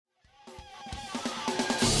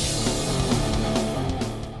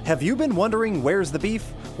Have you been wondering where's the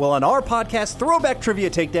beef? Well, on our podcast, Throwback Trivia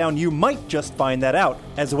Takedown, you might just find that out,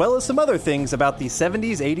 as well as some other things about the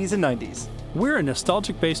 70s, 80s, and 90s. We're a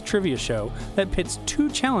nostalgic-based trivia show that pits two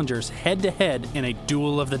challengers head-to-head in a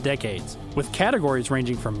duel of the decades, with categories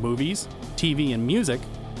ranging from movies, TV, and music,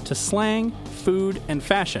 to slang, food, and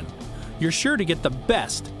fashion. You're sure to get the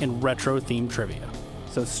best in retro-themed trivia.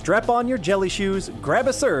 So strap on your jelly shoes, grab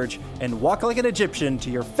a surge, and walk like an Egyptian to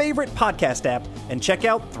your favorite podcast app and check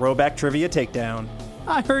out Throwback Trivia Takedown.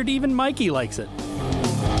 I heard even Mikey likes it.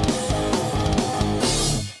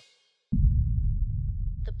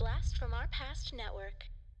 The Blast from Our Past Network.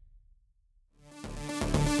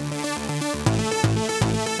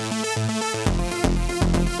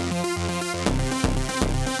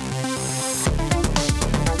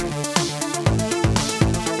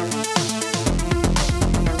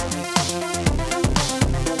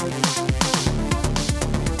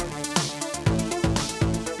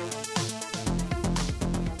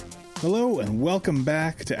 Hello and welcome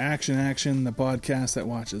back to Action Action, the podcast that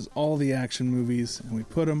watches all the action movies, and we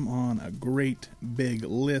put them on a great big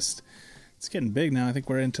list. It's getting big now. I think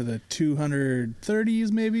we're into the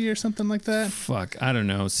 230s maybe or something like that. Fuck, I don't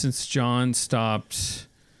know. Since John stopped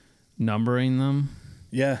numbering them.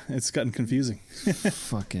 Yeah, it's gotten confusing.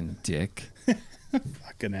 Fucking dick.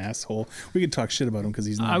 Fucking asshole. We could talk shit about him because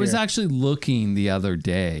he's not I was here. actually looking the other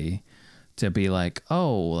day to be like,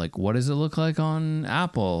 oh, like what does it look like on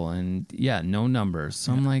Apple? And yeah, no numbers.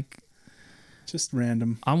 So I'm like, just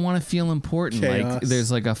random. I want to feel important. Chaos. Like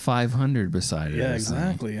there's like a 500 beside it. Yeah, or something.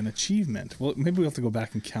 exactly. An achievement. Well, maybe we'll have to go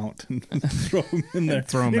back and count and throw him in there.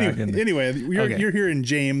 Throw him back in there. Anyway, you're here in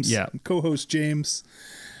James. Yeah. Co-host James.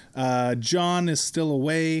 John is still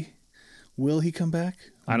away. Will he come back?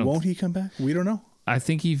 Won't he come back? We don't know. I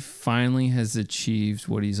think he finally has achieved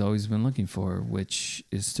what he's always been looking for, which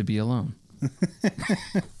is to be alone.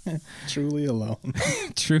 Truly alone.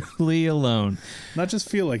 Truly alone. Not just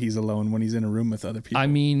feel like he's alone when he's in a room with other people. I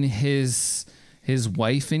mean, his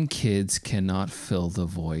wife and kids cannot fill the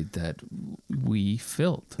void that we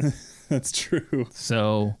filled. That's true.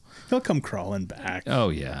 So He'll come crawling back. oh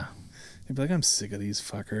yeah, He'll be like, I'm sick of these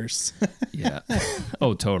fuckers. yeah.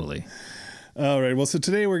 Oh, totally. All right. Well, so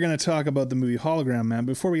today we're going to talk about the movie Hologram Man.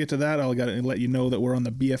 Before we get to that, I'll got to let you know that we're on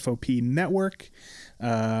the BFOP network.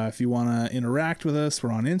 If you want to interact with us,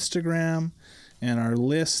 we're on Instagram, and our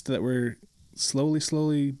list that we're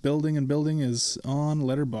slowly building is on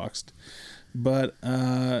Letterboxd. But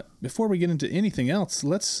before we get into anything else,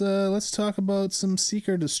 let's talk about some Seek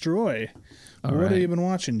or Destroy. All what right. have you been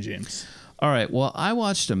watching, James? All right. Well, I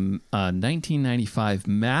watched a 1995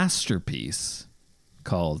 masterpiece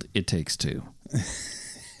called It Takes Two.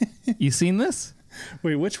 You seen this?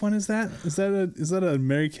 Wait, which one is that? Is that a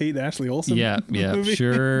Mary-Kate Ashley Olsen? Yeah, movie?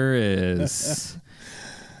 sure is.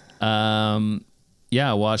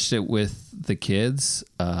 Yeah, I watched it with the kids.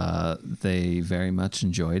 They very much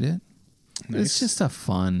enjoyed it. Nice. It's just a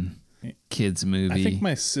fun kids movie. I think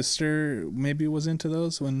my sister maybe was into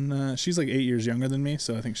those when she's like 8 years younger than me,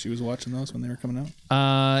 so I think she was watching those when they were coming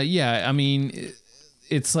out. Yeah, I mean,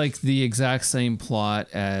 it's like the exact same plot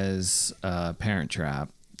as Parent Trap,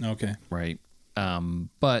 Okay. right?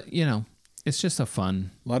 But you know, it's just a fun.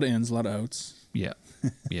 A lot of ins, a lot of outs. Yeah,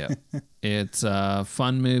 yeah. It's a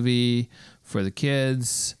fun movie for the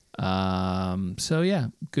kids. So yeah,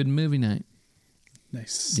 good movie night.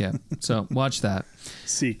 Nice. Yeah. So watch that.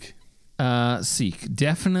 Seek. Seek.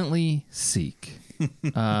 Definitely Seek.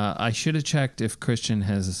 I should have checked if Christian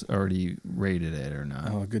has already rated it or not.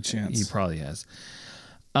 Oh, good chance. He probably has.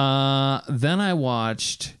 Then I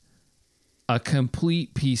watched a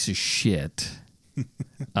complete piece of shit.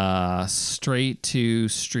 Straight to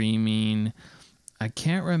streaming. I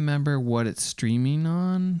can't remember what it's streaming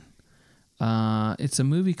on. It's a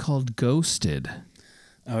movie called Ghosted.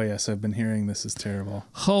 Oh, yes. I've been hearing this is terrible.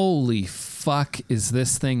 Holy fuck, is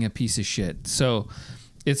this thing a piece of shit? So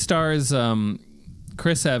it stars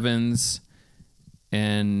Chris Evans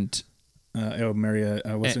and Maria,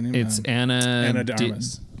 what's her name? it's Anna de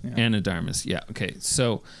Armas. Yeah. Anna de Armas. Yeah. Okay.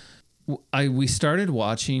 So we started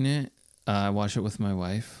watching it. I watched it with my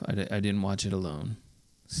wife. I didn't watch it alone.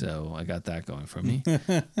 So I got that going for me.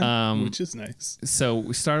 Which is nice. So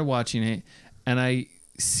we started watching it, and I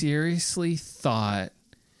seriously thought,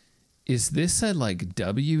 is this a like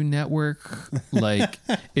W network? Like,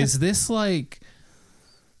 is this like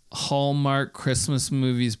Hallmark Christmas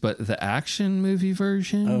movies, but the action movie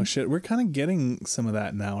version? Oh, shit. We're kind of getting some of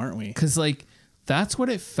that now, aren't we? Because like that's what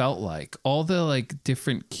it felt like. All the like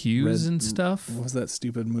different cues and stuff. What was that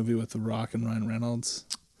stupid movie with The Rock and Ryan Reynolds?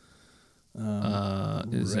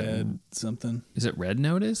 Is Red something. Is it Red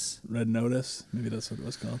Notice? Red Notice. Maybe that's what it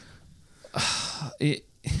was called.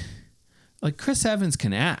 Like Chris Evans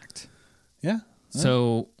can act. Yeah.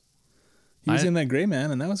 So He was in that Gray Man,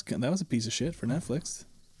 and that was a piece of shit for Netflix.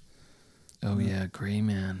 Oh yeah, Gray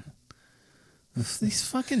Man. These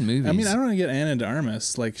fucking movies. I mean, I don't want to get Anna de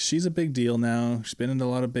Armas. Like, she's a big deal now. She's been into a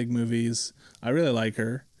lot of big movies. I really like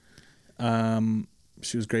her.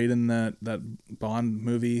 She was great in that Bond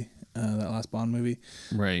movie, that last Bond movie.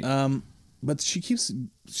 Right. But she keeps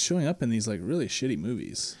showing up in these like really shitty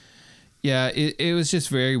movies. Yeah, it was just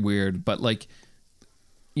very weird. But like,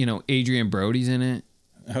 you know, Adrian Brody's in it.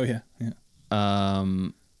 Oh yeah, yeah.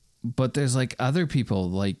 But there's like other people,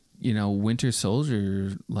 like, you know, Winter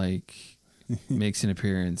Soldier like makes an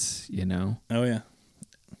appearance, you know. Oh yeah.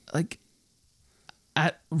 Like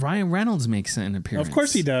Ryan Reynolds makes an appearance. Of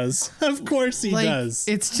course he does. Of course he like, does.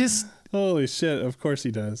 It's just holy shit. Of course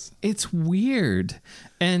he does. It's weird,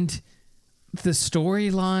 and the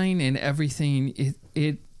storyline and everything.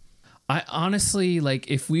 I honestly,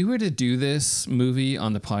 like, if we were to do this movie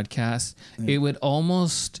on the podcast, it would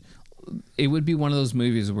be one of those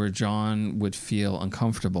movies where John would feel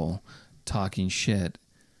uncomfortable talking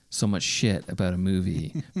so much shit about a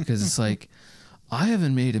movie, because it's like, I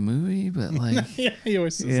haven't made a movie, but like, yeah, he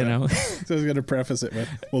always says you know. So I was going to preface it with,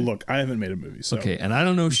 well, look, I haven't made a movie. So. Okay, and I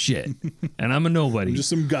don't know shit, and I'm a nobody. I'm just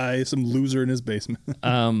some guy, some loser in his basement.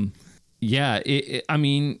 Yeah, I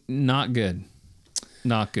mean, not good.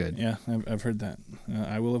 Not good. Yeah, I've heard that.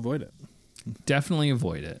 I will avoid it. Definitely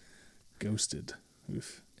avoid it. Ghosted.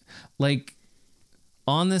 Oof. Like,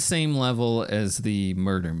 on the same level as the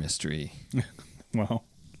murder mystery. Wow.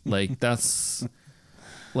 Like, that's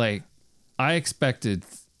like, I expected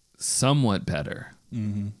somewhat better,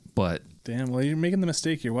 but damn. Well, you're making the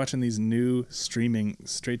mistake. You're watching these new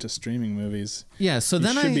straight to streaming movies. Yeah. So you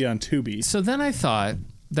then should be on Tubi. So then I thought,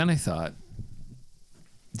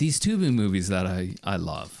 these Tubi movies that I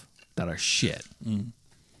love, that are shit,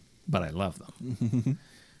 but I love them.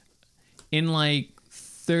 In like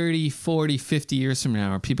 30, 40, 50 years from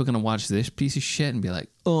now, are people going to watch this piece of shit and be like,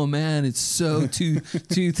 oh man, it's so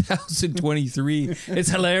 2023. It's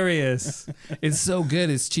hilarious. It's so good.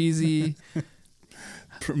 It's cheesy.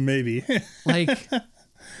 Maybe. Like,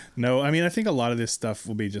 no, I mean, I think a lot of this stuff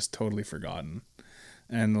will be just totally forgotten.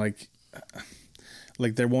 And like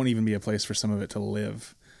there won't even be a place for some of it to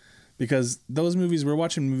live. Because those movies, we're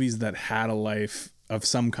watching movies that had a life of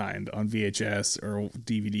some kind on VHS or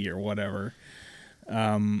DVD or whatever,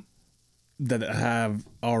 that have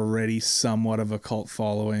already somewhat of a cult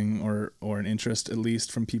following or an interest, at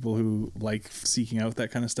least from people who like seeking out that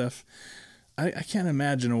kind of stuff. I can't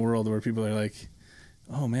imagine a world where people are like,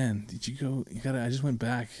 oh man, I just went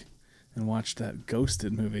back and watched that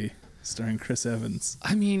Ghosted movie starring Chris Evans.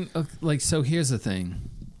 I mean, like, so here's the thing.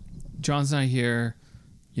 John's not here.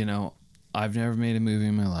 You know, I've never made a movie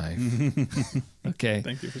in my life. Okay.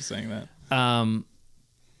 Thank you for saying that.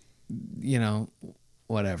 You know,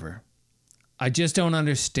 whatever. I just don't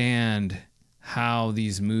understand how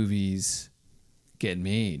these movies get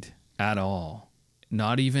made at all.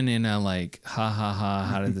 Not even in a like, ha ha ha,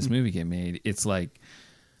 how did this movie get made? It's like,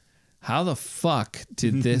 how the fuck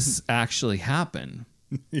did this actually happen?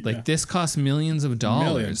 Yeah. Like, this cost millions of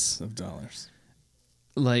dollars. Millions of dollars.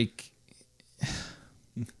 Like,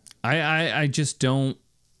 I just don't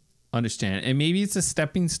understand. And maybe it's a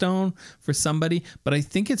stepping stone for somebody, but I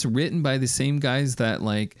think it's written by the same guys that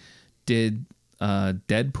like did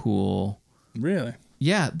Deadpool. Really?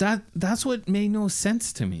 Yeah, that's what made no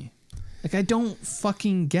sense to me. Like, I don't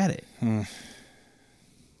fucking get it.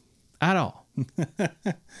 At all.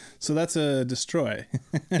 So that's a destroy.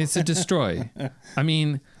 It's a destroy. I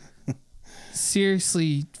mean,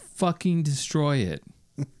 seriously, fucking destroy it.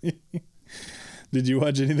 Did you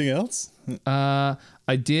watch anything else? I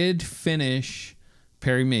did finish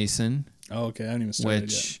Perry Mason. Oh, okay. I haven't even started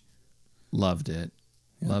which loved it.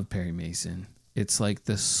 Yeah. Love Perry Mason. It's like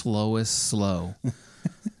the slowest slow.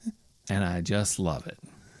 And I just love it.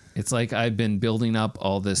 It's like I've been building up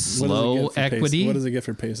all this slow equity. What does it get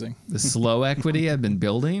for pacing? The slow equity I've been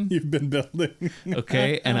building. You've been building.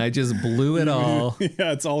 Okay, and I just blew it all.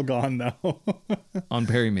 Yeah, it's all gone now. On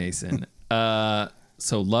Perry Mason.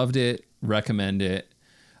 So loved it, recommend it.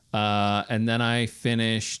 And then I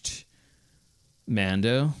finished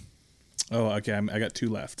Mando. Oh, okay. I got 2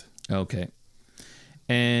 left. Okay.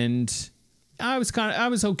 And I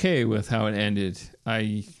was okay with how it ended.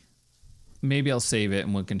 Maybe I'll save it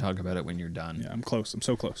and we can talk about it when you're done. Yeah, I'm close. I'm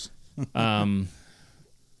so close.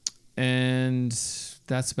 And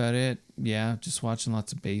that's about it. Yeah, just watching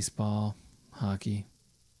lots of baseball, hockey.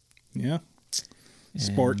 Yeah.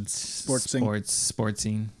 sportsing,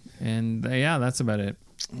 and yeah, that's about it.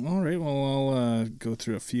 All right, well, I'll go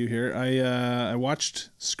through a few here. I watched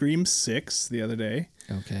Scream 6 the other day.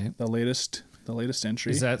 Okay. The latest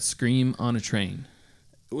entry. Is that Scream on a train?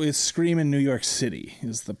 With Scream in New York City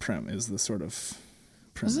is the sort of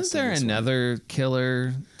premise. Isn't there another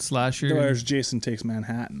killer slasher? There's Jason Takes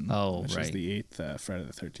Manhattan. Which is the 8th Friday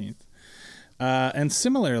the 13th. And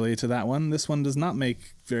similarly to that one, this one does not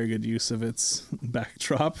make very good use of its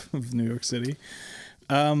backdrop of New York City.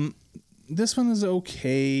 This one is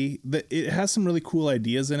okay. It has some really cool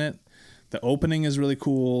ideas in it. The opening is really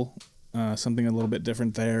cool. Something a little bit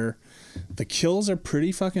different there. The kills are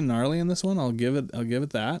pretty fucking gnarly in this one. I'll give it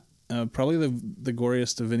that. Probably the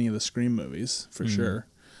goriest of any of the Scream movies for sure.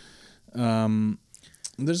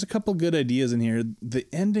 There's a couple good ideas in here. The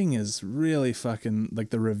ending is really fucking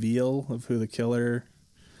like the reveal of who the killer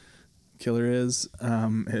is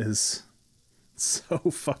so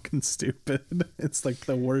fucking stupid. It's like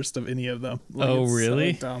the worst of any of them. Like, oh,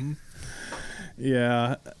 really? So dumb.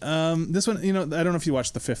 Yeah. This one, I don't know if you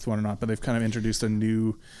watched the 5th one or not, but they've kind of introduced a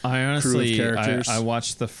new crew of characters. I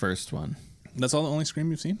watched the first one. That's all the only Scream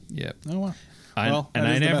you've seen? Yep. Oh, wow.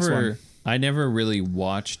 I never really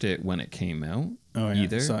watched it when it came out. Oh, yeah.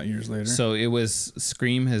 Either. Saw it years later. So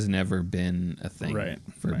Scream has never been a thing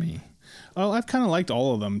for me. Well, I've kind of liked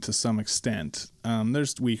all of them to some extent.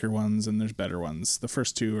 There's weaker ones and there's better ones. The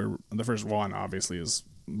first one obviously is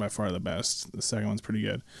by far the best. The second one's pretty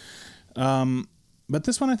good. But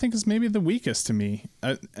this one I think is maybe the weakest to me.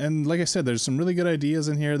 And like I said, there's some really good ideas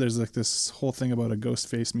in here. There's like this whole thing about a ghost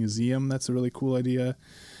face museum. That's a really cool idea.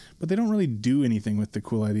 But they don't really do anything with the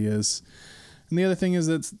cool ideas. And the other thing is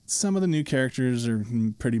that some of the new characters are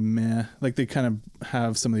pretty meh. Like they kind of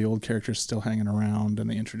have some of the old characters still hanging around, and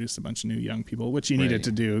they introduced a bunch of new young people, which you needed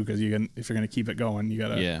to do because if you're going to keep it going, you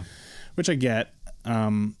got to. Yeah. Which I get.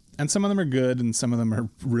 And some of them are good, and some of them are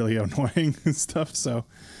really annoying and stuff. So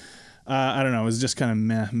I don't know. It was just kind of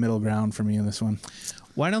meh, middle ground for me in this one.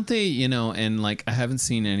 Why don't they? And like I haven't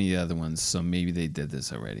seen any of the other ones, so maybe they did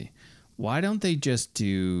this already. Why don't they just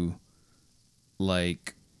do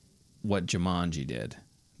like what Jumanji did,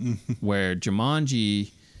 where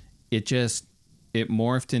Jumanji, it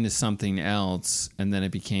morphed into something else, and then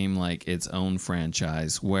it became like its own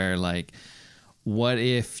franchise, where like, what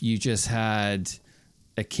if you just had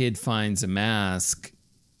a kid finds a mask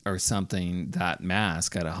or something, that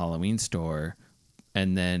mask at a Halloween store,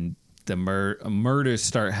 and then the murders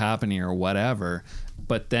start happening or whatever,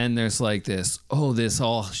 but then there's like this, all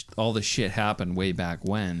the shit happened way back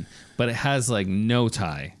when, but it has like no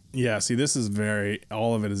tie. Yeah, see, this is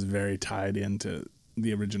all of it is very tied into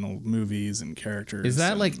the original movies and characters. Is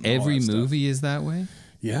that like every movie is that way?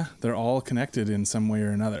 Yeah, they're all connected in some way or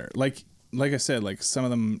another. Like I said, like some of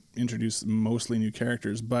them introduce mostly new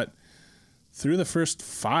characters, but through the first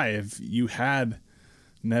 5, you had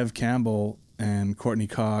Neve Campbell and Courtney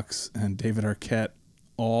Cox and David Arquette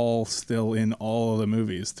all still in all of the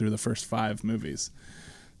movies through the first 5 movies.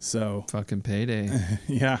 So fucking payday.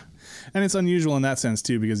 Yeah. And it's unusual in that sense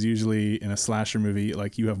too, because usually in a slasher movie,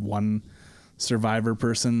 like you have one survivor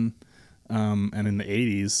person, and in the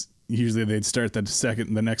 80s, usually they'd start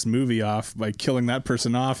the next movie off by killing that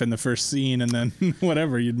person off in the first scene, and then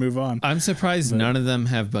whatever, you'd move on. I'm surprised none of them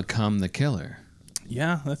have become the killer.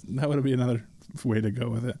 Yeah, that would be another way to go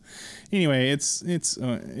with it. Anyway,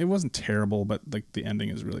 it wasn't terrible, but like the ending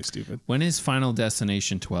is really stupid. When is Final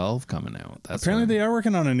Destination 12 coming out? Apparently they are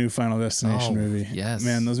working on a new Final Destination movie. Yes.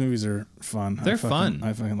 Man, those movies are fun. They're fun.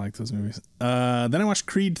 I fucking like those movies. Then I watched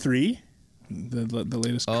Creed 3, the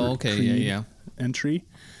latest Creed entry.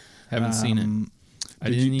 Haven't seen it. I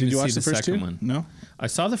didn't even see the second one. No? I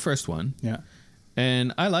saw the first one. Yeah.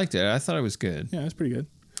 And I liked it. I thought it was good. Yeah, it was pretty good.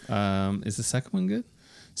 Is the second one good?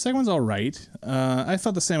 Second one's all right. I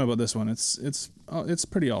thought the same about this one. It's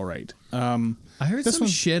pretty all right. I heard some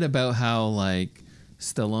shit about how like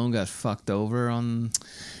Stallone got fucked over on.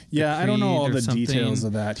 Yeah, I don't know all the details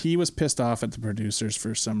of that. He was pissed off at the producers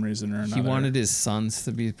for some reason or another. He wanted his sons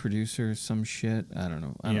to be the producers, some shit. I don't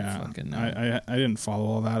know. I don't fucking know. I didn't follow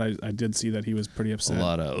all that. I did see that he was pretty upset. A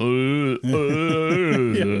lot of.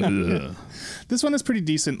 Yeah. This one is pretty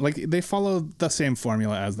decent. Like they follow the same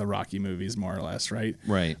formula as the Rocky movies, more or less, right?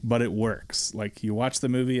 Right. But it works. Like you watch the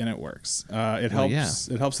movie and it works. It helps.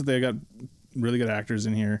 Yeah. It helps that they got really good actors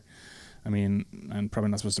in here. I mean, I'm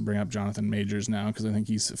probably not supposed to bring up Jonathan Majors now because I think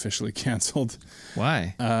he's officially canceled.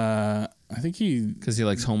 Why? I think because he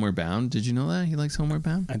likes Homeward Bound. Did you know that he likes Homeward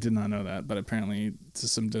Bound? I did not know that, but apparently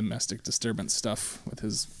it's some domestic disturbance stuff with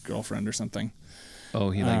his girlfriend or something.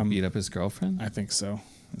 Oh, he beat up his girlfriend? I think so.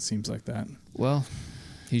 It seems like that. Well,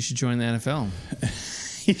 He should join the NFL.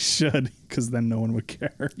 He should, because then no one would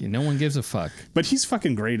care. Yeah, no one gives a fuck. But he's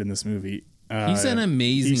fucking great in this movie. He's an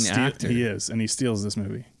amazing actor. He is, and he steals this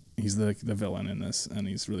movie. He's the villain in this, and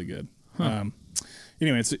he's really good.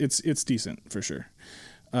 Anyway, it's decent for sure.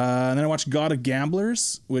 And then I watched God of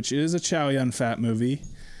Gamblers, which is a Chow Yun-Fat movie,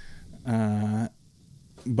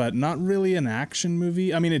 but not really an action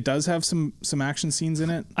movie. I mean, it does have some action scenes in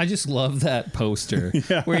it. I just love that poster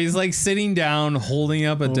where he's like sitting down, holding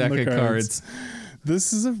up a deck of cards.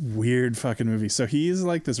 This is a weird fucking movie. So he's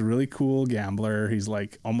like this really cool gambler. He's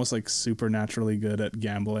like almost like supernaturally good at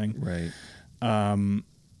gambling. Right.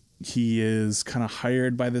 He is kind of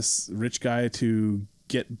hired by this rich guy to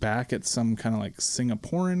get back at some kind of like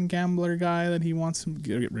Singaporean gambler guy that he wants to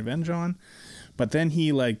get revenge on. But then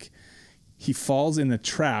he falls in a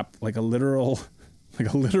trap, like a literal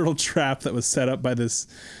trap that was set up by this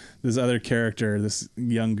other character, this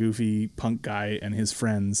young goofy punk guy and his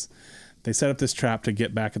friends. They set up this trap to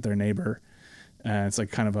get back at their neighbor. It's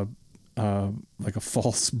like kind of a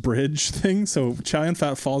false bridge thing. So Chow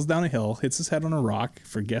Yun-Fat falls down a hill, hits his head on a rock,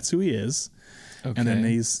 forgets who he is. Okay. And then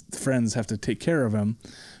these friends have to take care of him.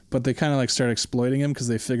 But they kind of like start exploiting him because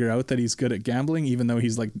they figure out that he's good at gambling, even though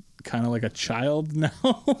he's like kind of like a child now.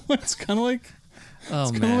 It's kind of like,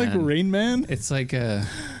 like Rain Man. It's like a,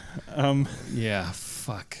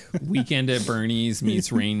 fuck. Weekend at Bernie's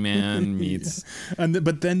meets Rain Man meets. Yeah.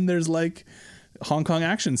 But then there's like Hong Kong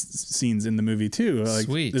action scenes in the movie too. Like,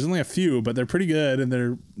 sweet. There's only a few, but they're pretty good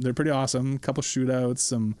and they're pretty awesome. A couple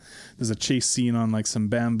shootouts. There's a chase scene on like some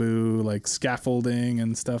bamboo, like scaffolding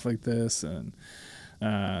and stuff like this. And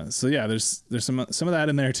so yeah, there's some of that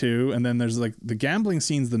in there too. And then there's like the gambling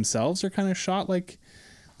scenes themselves are kind of shot like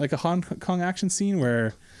a Hong Kong action scene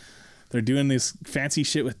where they're doing this fancy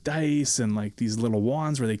shit with dice and like these little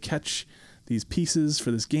wands where they catch these pieces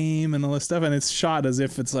for this game and all this stuff. And it's shot as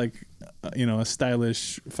if it's like, a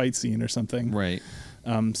stylish fight scene or something. Right.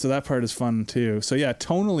 So that part is fun too. So yeah,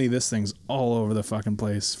 tonally this thing's all over the fucking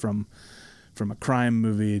place from a crime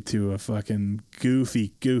movie to a fucking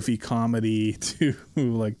goofy comedy to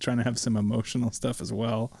like trying to have some emotional stuff as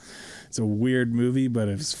well. It's a weird movie, but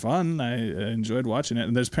it's fun. I enjoyed watching it.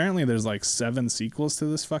 And there's like 7 sequels to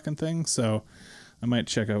this fucking thing. So I might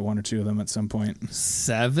check out 1 or 2 of them at some point.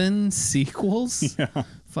 7 sequels? Yeah.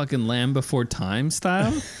 Fucking Land Before Time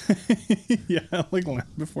style? Yeah, like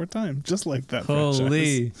Land Before Time. Just like that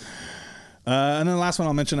Holy. franchise. And then the last one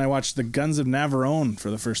I'll mention, I watched The Guns of Navarone for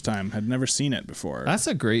the first time. Had never seen it before. That's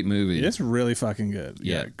a great movie. It's really fucking good.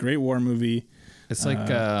 Yeah. Great war movie. It's like,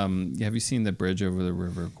 have you seen The Bridge Over the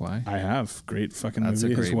River Kwai? I have. Great fucking That's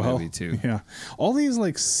movie a great as well. movie too. Yeah. All these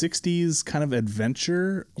like 60s kind of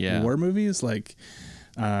adventure war movies, like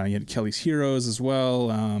you had Kelly's Heroes as well.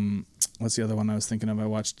 What's the other one I was thinking of? I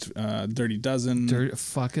watched Dirty Dozen.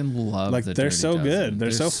 Fucking love like the they're Dirty so Dozen. good.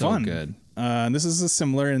 They're so fun. Good. And this is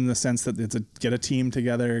similar in the sense that it's get a team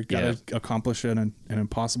together, got to accomplish an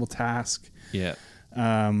impossible task. Yeah.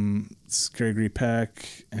 It's Gregory Peck,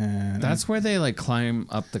 and that's where they like climb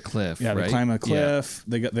up the cliff. Yeah, right? they climb a cliff.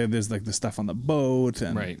 Yeah. There's like the stuff on the boat,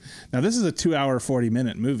 and right. Now this is a 2-hour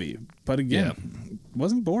 40-minute movie, but again,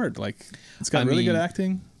 wasn't bored. Like it's got really good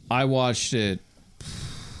acting. I watched it.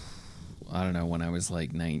 I don't know, when I was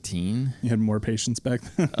like 19. You had more patience back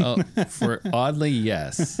then. Oddly,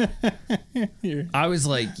 yes. I was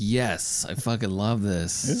like, yes, I fucking love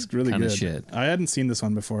this. It's really kind good. Of shit. I hadn't seen this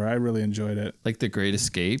one before. I really enjoyed it. Like The Great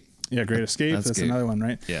Escape. Yeah, Great Escape. That's another one,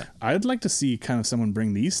 right? Yeah. I'd like to see kind of someone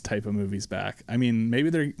bring these type of movies back. I mean, maybe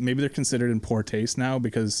they're considered in poor taste now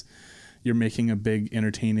because you're making a big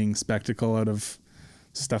entertaining spectacle out of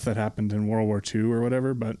stuff that happened in World War II or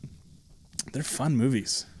whatever, but they're fun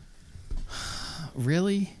movies.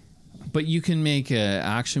 Really? But you can make an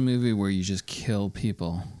action movie where you just kill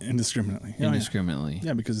people indiscriminately. Indiscriminately.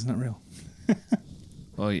 Yeah, because it's not real.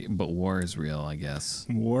 Well, but war is real, I guess.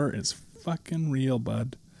 War is fucking real,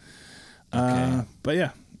 bud. Okay. But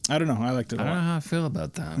yeah, I don't know. I liked it a lot. I don't know how I feel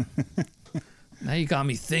about that. Now you got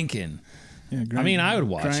me thinking. Yeah, I would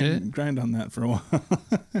watch it. Grind on that for a while.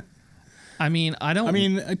 I mean,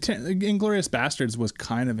 Inglourious Bastards was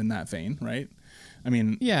kind of in that vein, right? I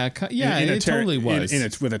mean, it totally was.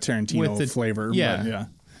 With a Tarantino flavor. Yeah. But yeah.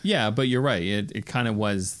 Yeah, but you're right. It kind of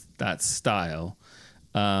was that style.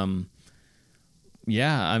 I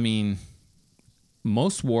mean,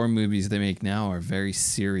 most war movies they make now are very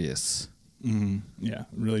serious. Mm-hmm. Yeah,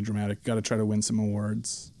 really dramatic. Got to try to win some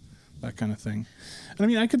awards, that kind of thing. And I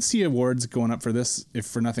mean, I could see awards going up for this if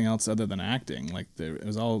for nothing else other than acting. Like it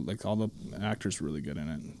was all the actors were really good in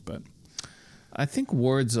it. But I think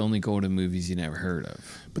awards only go to movies you never heard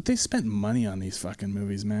of. But they spent money on these fucking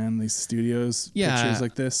movies, man. These studios, pictures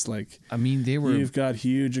like this, like I mean, you've got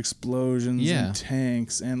huge explosions Yeah. and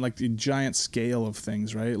tanks and like the giant scale of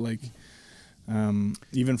things, right? Like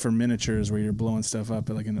even for miniatures where you're blowing stuff up,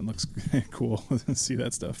 like, and it looks cool to see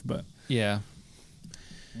that stuff. But yeah.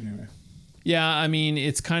 anyway, Yeah, I mean,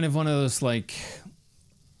 it's kind of one of those, like,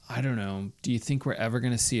 I don't know. Do you think we're ever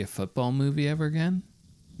going to see a football movie ever again?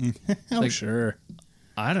 like, sure.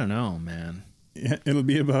 I don't know, man. Yeah, it'll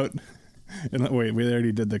be about. Wait, we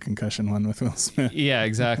already did the concussion one with Will Smith. Yeah,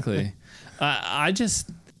 exactly. I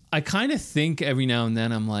kind of think every now and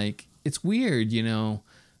then I'm like, it's weird, you know.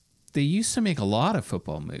 They used to make a lot of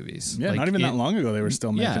football movies. Yeah, like, not even that long ago they were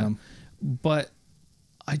still making them. But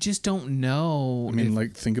I just don't know. I mean,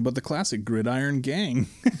 like, think about the classic Gridiron Gang.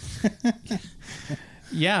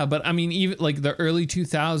 Yeah, but I mean, even like the early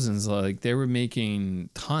 2000s, like they were making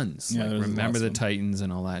tons. Yeah, like Remember the Titans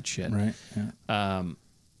and all that shit. Right. Yeah.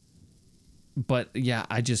 But yeah,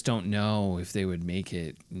 I just don't know if they would make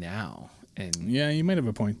it now. And yeah, you might have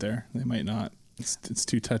a point there. They might not. It's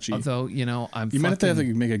too touchy. Although, you know, you might have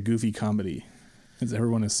to make a goofy comedy. Because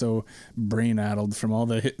everyone is so brain-addled from all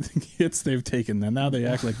the hits they've taken. And now they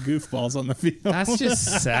act like goofballs on the field. That's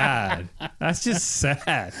just sad. That's just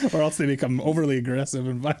sad. Or else they become overly aggressive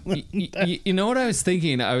and violent. You know what I was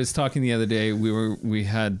thinking? I was talking the other day. We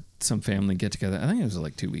had some family get together. I think it was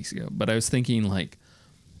like 2 weeks ago. But I was thinking, like,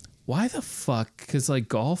 why the fuck? Because, like,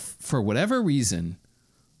 golf, for whatever reason,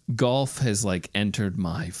 golf has, like, entered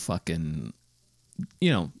my fucking,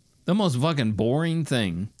 you know, the most fucking boring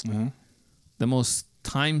thing. Uh-huh. The most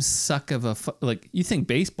time suck of like, you think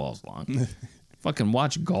baseball's long. Fucking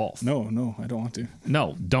watch golf. No, I don't want to.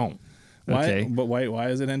 No, don't. Why? Okay. But why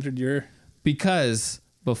has it entered your... Because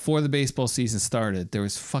before the baseball season started, there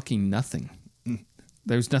was fucking nothing.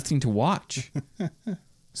 There was nothing to watch.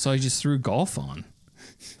 So I just threw golf on.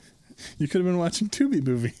 You could have been watching Tubi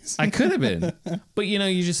movies. I could have been. But, you know,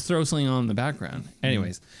 you just throw something on in the background.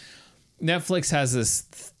 Anyways, Netflix has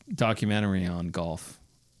this documentary on golf.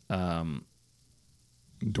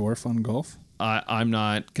 Dwarf on golf? I'm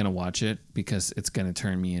not going to watch it because it's going to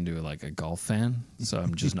turn me into like a golf fan. So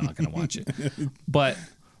I'm just not going to watch it. But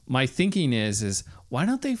my thinking is why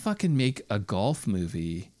don't they fucking make a golf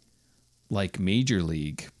movie like Major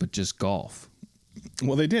League, but just golf?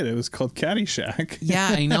 Well, they did. It was called Caddyshack. Yeah,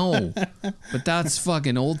 I know. But that's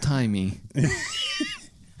fucking old timey.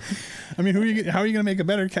 I mean, how are you going to make a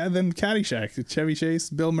better than Caddyshack? Chevy Chase,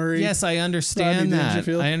 Bill Murray? Yes, I understand Rodney that.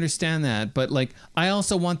 Dangerfield? I understand that. But, like, I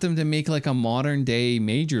also want them to make, like, a modern day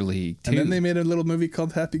Major League, too. And then they made a little movie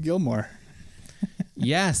called Happy Gilmore.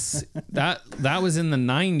 Yes. That was in the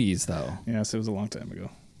 90s, though. Yes, it was a long time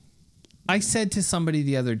ago. I said to somebody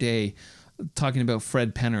the other day, talking about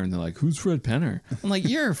Fred Penner, and they're like, who's Fred Penner? I'm like,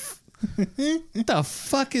 what the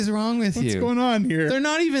fuck is wrong with you? What's going on here? They're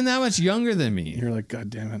not even that much younger than me. You're like, God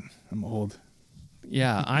damn it, I'm old.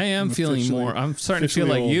 Yeah, I am feeling more. I'm starting to feel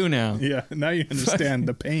like old. you now. Yeah, now you understand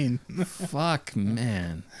the pain. Fuck,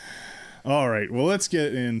 man. All right, well, let's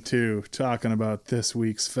get into talking about this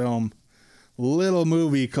week's film. Little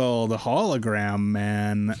movie called Hologram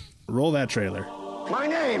Man. Roll that trailer. My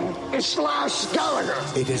name is Slash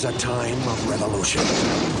Gallagher. It is a time of revolution.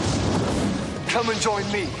 Come and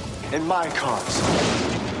join me in my cause.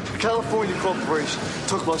 The California Corporation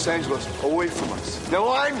took Los Angeles away from us.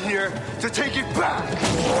 Now I'm here to take it back.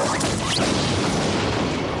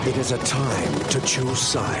 It is a time to choose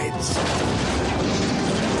sides.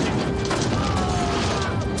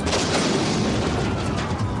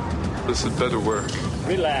 This had better work.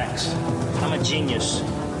 Relax. I'm a genius.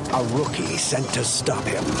 A rookie sent to stop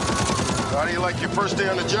him. How do you like your first day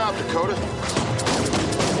on the job, Dakota?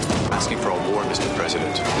 Asking for a war, Mr.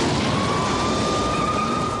 President.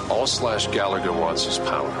 All Slash Gallagher wants is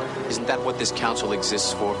power. Isn't that what this council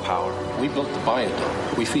exists for, power? We built the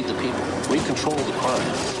Biodome. We feed the people. We control the crime.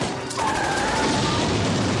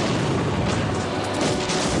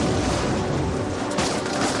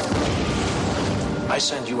 I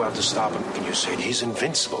send you out to stop him, and you say he's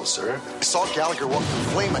invincible, sir. I saw Gallagher walk through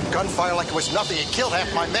flame and gunfire like it was nothing. He killed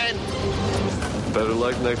half my men. Better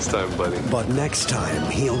luck next time, buddy. But next time,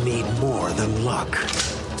 he'll need more than luck.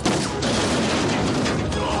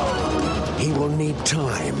 He will need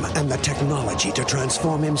time and the technology to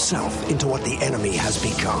transform himself into what the enemy has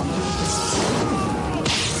become.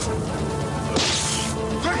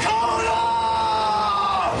 Dakota!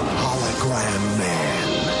 Hologram Man.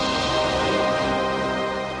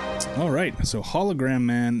 All right, so Hologram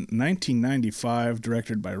Man, 1995,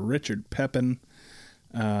 directed by Richard Pepin.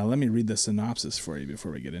 Let me read the synopsis for you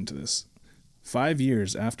before we get into this. 5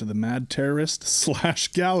 years after the mad terrorist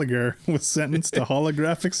 / Gallagher was sentenced to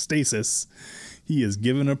holographic stasis, he is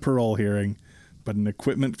given a parole hearing, but an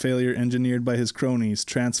equipment failure engineered by his cronies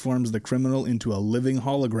transforms the criminal into a living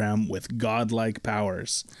hologram with godlike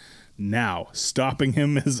powers. Now, stopping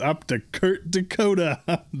him is up to Kurt Dakota,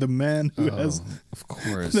 the man who as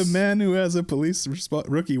a police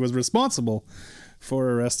rookie was responsible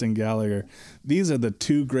for arresting Gallagher. These are the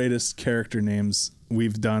two greatest character names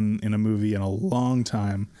we've done in a movie in a long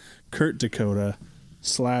time. Kurt Dakota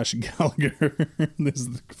 / Gallagher. This is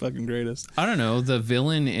the fucking greatest. I don't know, the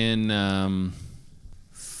villain in the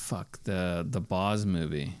Boz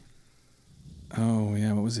movie. Oh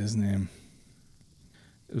yeah, what was his name?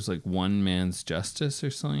 It was like One Man's Justice or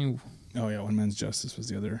something. Oh yeah, One Man's Justice was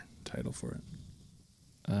the other title for it.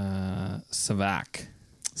 Savak.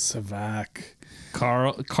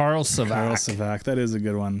 Carl Savak. Carl Savak. That is a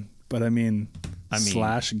good one. But I mean /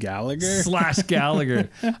 Gallagher. / Gallagher.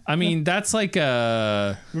 I mean, that's like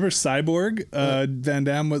a... Remember Cyborg? Van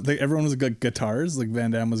Damme was like, everyone was like guitars. Like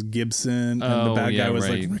Van Damme was Gibson, and the bad guy was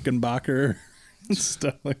like Rickenbacker and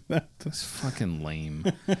stuff like that. That's fucking lame.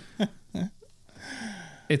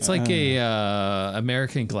 It's like a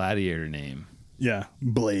American Gladiator name. Yeah,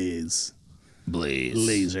 Blaze.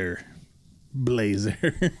 Blazer.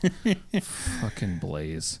 Fucking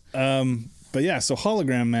Blaze. But yeah, so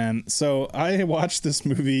Hologram Man. So I watched this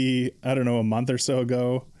movie, I don't know, a month or so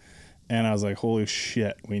ago, and I was like, holy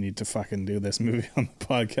shit, we need to fucking do this movie on the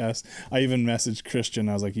podcast. I even messaged Christian.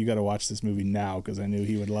 I was like, you got to watch this movie now, because I knew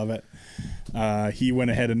he would love it. He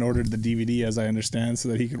went ahead and ordered the DVD, as I understand, so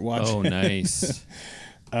that he could watch it. Oh, nice.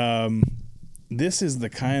 This is the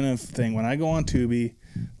kind of thing, when I go on Tubi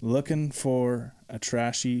looking for a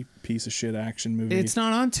trashy piece of shit action movie. It's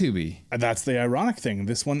not on Tubi. That's the ironic thing.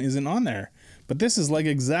 This one isn't on there. But this is like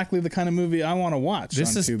exactly the kind of movie I want to watch.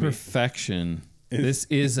 This is Tubi. Perfection. This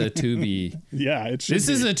is a Tubi. Yeah, it should This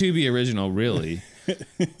be. is a Tubi original, really.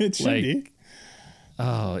 It should be.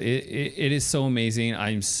 Oh, it is so amazing.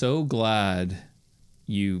 I'm so glad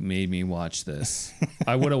you made me watch this.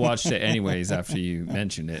 I would have watched it anyways after you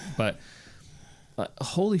mentioned it. But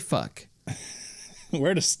holy fuck.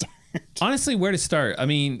 Where to start? Honestly, where to start? I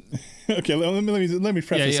mean... Okay, let me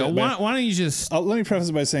preface it. Why don't you just... Let me preface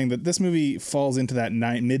it by saying that this movie falls into that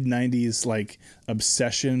mid-90s like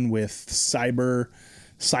obsession with cyber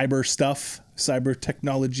stuff, cyber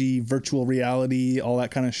technology, virtual reality, all that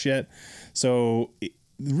kind of shit. So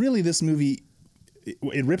really this movie,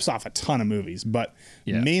 it rips off a ton of movies, but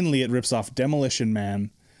mainly it rips off Demolition Man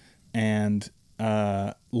and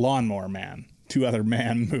Lawnmower Man. Two other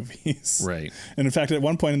Man movies. Right. And in fact, at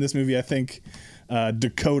one point in this movie, I think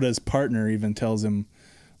Dakota's partner even tells him,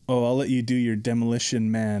 "Oh, I'll let you do your Demolition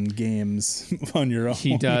Man games on your own."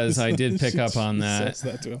 He does. I did pick up on that.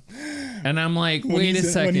 Says that to him. And I'm like, wait a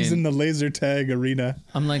second. When he's in the laser tag arena.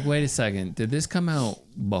 I'm like, wait a second. Did this come out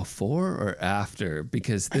before or after?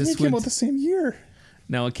 Because this came out the same year.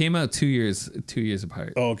 No, it came out 2 years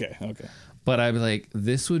apart. Oh, okay. But I'd be like,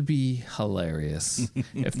 this would be hilarious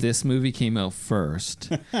if this movie came out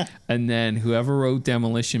first, and then whoever wrote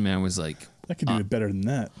Demolition Man was like, I could do it better than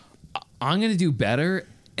that. I'm going to do better,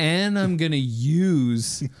 and I'm going to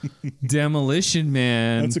use Demolition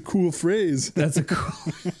Man. That's a cool phrase. That's a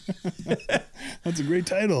great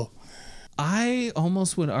title. I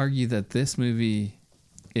almost would argue that this movie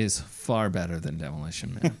is far better than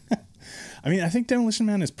Demolition Man. I mean, I think Demolition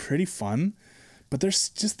Man is pretty fun. But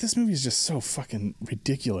this movie is just so fucking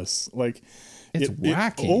ridiculous. Like, it's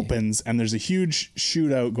wacky. It opens and there's a huge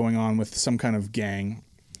shootout going on with some kind of gang,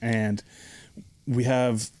 and we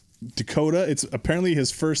have Dakota. It's apparently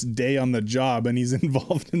his first day on the job, and he's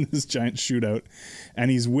involved in this giant shootout,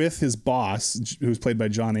 and he's with his boss, who's played by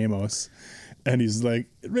John Amos. And he's like,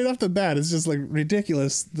 right off the bat, it's just like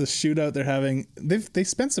ridiculous, the shootout they're having. They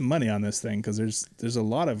spent some money on this thing because there's a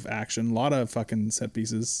lot of action, a lot of fucking set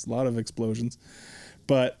pieces, a lot of explosions.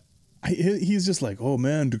 But he's just like, oh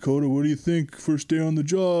man, Dakota, what do you think? First day on the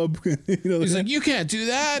job. He's like, you can't do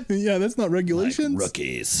that. Yeah, that's not regulations. Like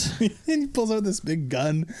rookies. And he pulls out this big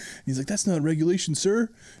gun. He's like, that's not regulation, sir.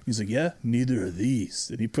 He's like, yeah, neither are these.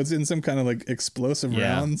 And he puts in some kind of like explosive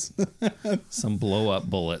rounds. Some blow up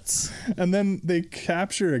bullets. And then they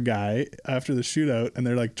capture a guy after the shootout, and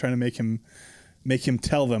they're like trying to make him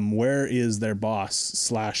tell them where is their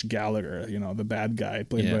boss / Gallagher, the bad guy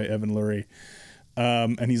played by Evan Lurie.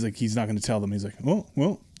 And he's like, he's not going to tell them. He's like, oh,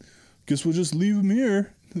 well, guess we'll just leave him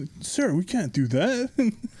here. Sir, we can't do that.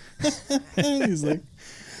 He's like,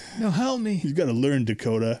 no, help me. You got to learn,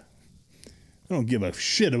 Dakota. I don't give a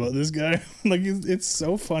shit about this guy. Like, it's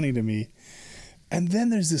so funny to me. And then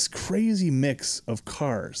there's this crazy mix of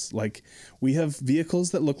cars. Like, we have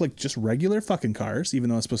vehicles that look like just regular fucking cars, even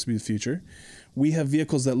though it's supposed to be the future. We have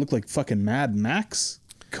vehicles that look like fucking Mad Max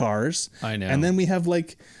cars. I know. And then we have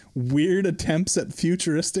like weird attempts at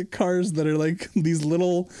futuristic cars that are like these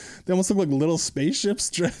little, they almost look like little spaceships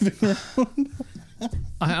driving around.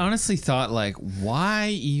 I honestly thought, like, why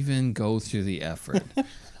even go through the effort?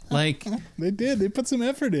 Like, They put some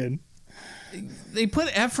effort in. They put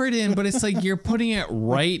effort in, but it's like you're putting it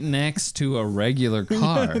right next to a regular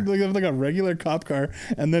car. like a regular cop car,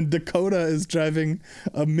 and then Dakota is driving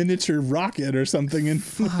a miniature rocket or something in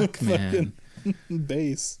Fuck, man.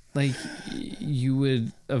 base. Like, you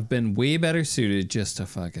would have been way better suited just to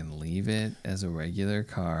fucking leave it as a regular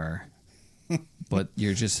car, but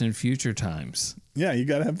you're just in future times. Yeah, you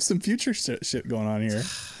gotta have some future shit going on here.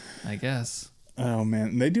 I guess. Oh man,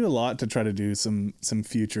 and they do a lot to try to do some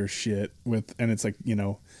future shit with, and it's like, you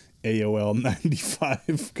know, AOL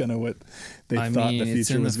 95 kind of what they thought the future it's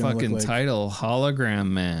in was the going to fucking look like. title, Hologram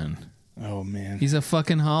Man. Oh man, He's a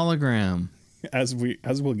fucking hologram. as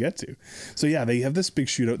we'll get to. So yeah, they have this big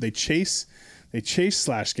shootout. They chase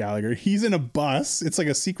Slash Gallagher. He's in a bus. It's like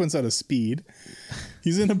a sequence out of Speed.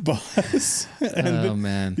 He's in a bus. And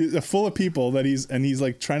man, full of people that he's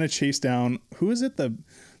like trying to chase down. Who is it?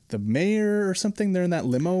 The mayor or something they're in that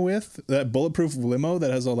limo with, that bulletproof limo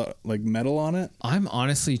that has all the like metal on it. I'm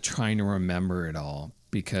honestly trying to remember it all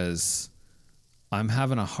because I'm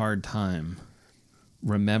having a hard time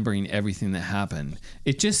remembering everything that happened.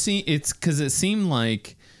 It just seemed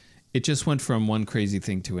like it just went from one crazy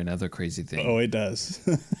thing to another crazy thing. Oh, it does.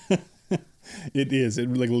 It is.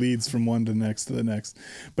 It like leads from one to the next.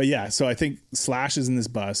 But yeah, so I think Slash is in this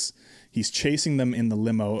bus. He's chasing them in the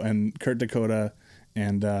limo, and Kurt Dakota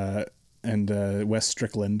and Wes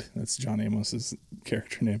Strickland, that's John Amos's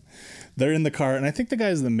character name, they're in the car, and I think the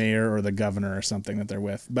guy's the mayor or the governor or something that they're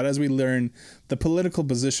with. But as we learn, the political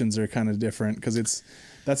positions are kind of different, because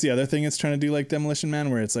that's the other thing it's trying to do, like Demolition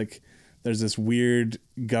Man, where it's like there's this weird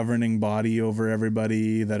governing body over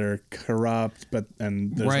everybody that are corrupt,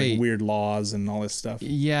 and there's like weird laws and all this stuff.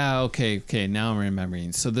 Yeah, okay, now I'm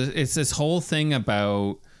remembering. So it's this whole thing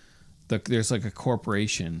about there's like a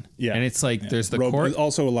corporation, and it's like there's the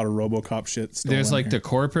also a lot of RoboCop shit. There's like here. the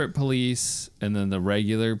corporate police, and then the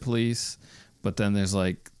regular police, but then there's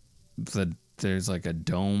like there's like a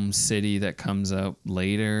dome city that comes out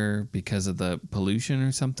later because of the pollution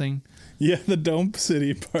or something. Yeah, the dome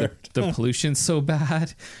city part. The pollution's so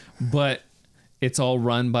bad, but it's all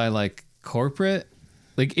run by like corporate.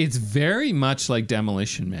 Like, it's very much like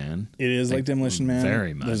Demolition Man. It is like Demolition Man.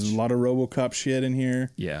 Very much. There's a lot of RoboCop shit in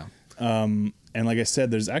here. Yeah. And like I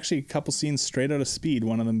said, there's actually a couple scenes straight out of Speed.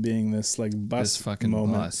 One of them being this like bus fucking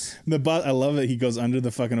moment. bus. The bus, I love it. He goes under the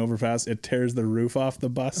fucking overpass. It tears the roof off the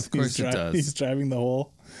bus. Of course it does. He's driving the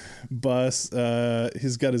whole bus.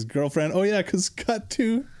 He's got his girlfriend. Oh yeah, because cut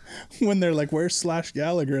to when they're like, "Where's Slash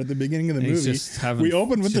Gallagher?" At the beginning of the movie, we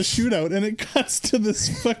open with the shootout, and it cuts to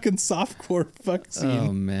this fucking softcore fuck scene.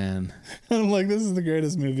 Oh man, I'm like, this is the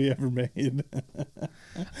greatest movie ever made.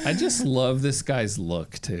 I just love this guy's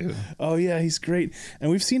look too. Oh yeah, he's great,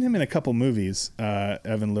 and we've seen him in a couple movies.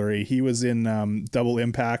 Evan Lurie, he was in Double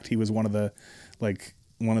Impact. He was one of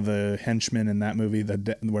the henchmen in that movie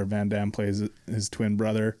where Van Damme plays his twin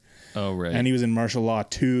brother. Oh right, and he was in Martial Law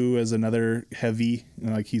 2 as another heavy.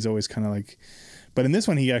 Like, he's always kind of like, but in this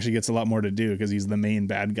one he actually gets a lot more to do because he's the main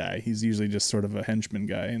bad guy. He's usually just sort of a henchman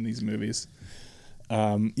guy in these movies.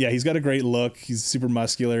 Yeah, he's got a great look. He's super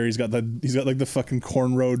muscular. He's got like the fucking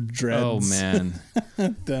cornrow dreads. Oh man,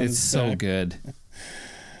 it's so good.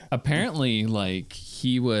 Apparently, like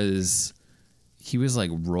he was like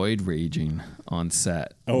roid raging on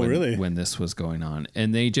set. Really? When this was going on,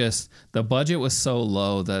 and the budget was so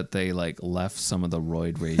low that they like left some of the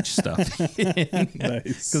roid rage stuff in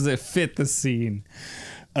because it fit the scene.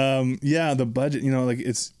 Yeah, the budget, like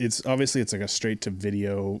it's obviously it's like a straight to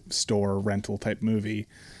video store rental type movie.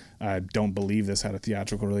 I don't believe this had a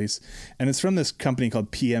theatrical release, and it's from this company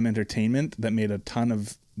called PM Entertainment that made a ton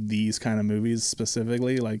of these kind of movies,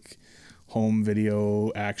 specifically like home video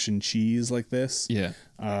action cheese like this. Yeah.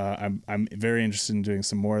 I'm very interested in doing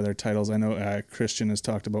some more of their titles. I know Christian has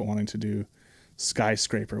talked about wanting to do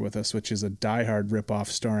Skyscraper with us, which is a Die Hard ripoff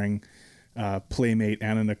starring Playmate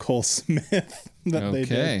Anna Nicole Smith that they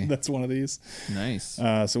did. That's one of these. Nice.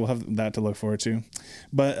 So we'll have that to look forward to.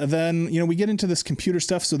 But then, we get into this computer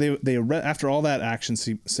stuff. So they after all that action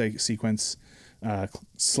sequence,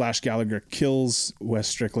 Slash Gallagher kills Wes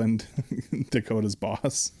Strickland, Dakota's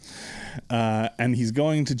boss, and he's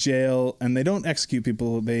going to jail. And they don't execute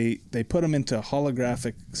people; they put him into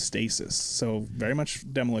holographic stasis. So very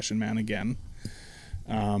much Demolition Man again.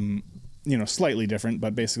 Slightly different,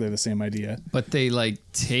 but basically the same idea. But they like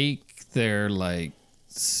take their like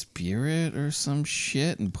spirit or some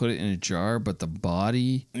shit and put it in a jar, but the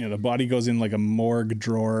body goes in like a morgue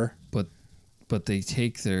drawer. But they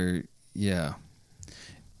take their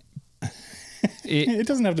It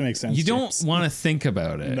doesn't have to make sense. You don't want to think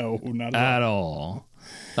about it. No, not at all.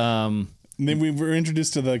 Then we were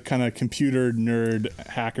introduced to the kind of computer nerd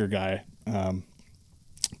hacker guy,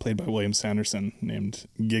 played by William Sanderson, named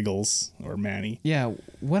Giggles or Manny. Yeah,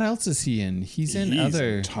 what else is he in? He's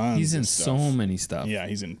in so many stuff. Yeah,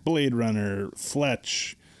 he's in Blade Runner,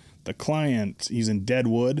 Fletch, The Client. He's in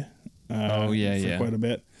Deadwood. For quite a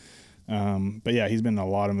bit. But yeah, he's been in a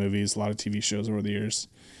lot of movies, a lot of TV shows over the years.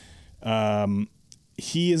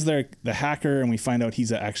 He is the hacker, and we find out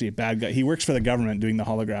he's actually a bad guy. He works for the government doing the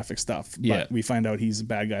holographic stuff, but we find out he's a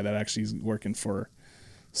bad guy that actually is working for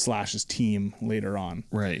Slash's team later on.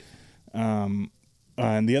 Right. And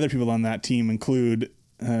the other people on that team include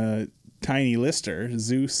Tiny Lister,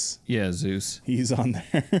 Zeus. Yeah, Zeus. He's on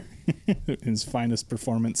there. His finest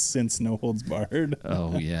performance since No Holds Barred.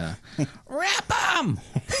 Oh, yeah. Rap 'em!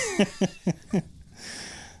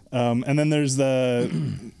 And then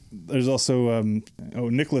there's also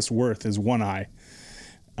Nicholas Worth is One Eye.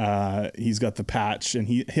 He's got the patch, and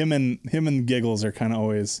him and Giggles are kind of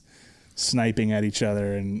always sniping at each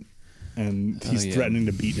other, and he's threatening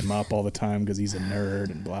to beat him up all the time because he's a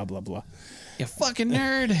nerd and blah blah blah. You fucking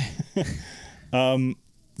nerd.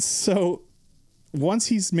 So once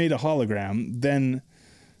he's made a hologram, then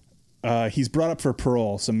he's brought up for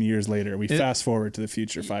parole some years later. We fast forward to the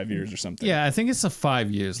future 5 years or something. Yeah, I think it's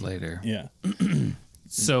 5 years later. Yeah.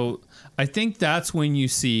 So I think that's when you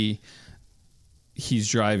see he's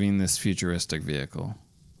driving this futuristic vehicle.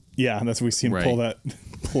 Yeah, that's when we see him pull that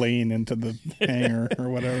plane into the hangar or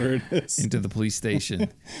whatever it is. Into the police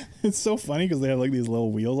station. It's so funny because they have like these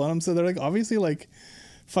little wheels on them. So they're like obviously like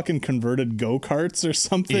fucking converted go-karts or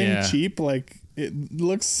something cheap. Like it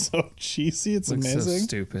looks so cheesy. It's amazing. So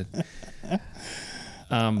stupid.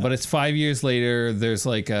 But it's 5 years later. There's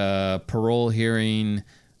like a parole hearing.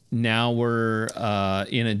 Now we're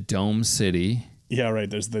in a dome city. Yeah, right.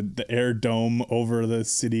 There's the air dome over the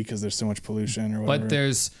city because there's so much pollution or whatever. But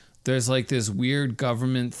there's like this weird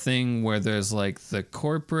government thing where there's like the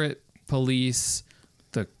corporate police,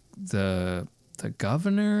 the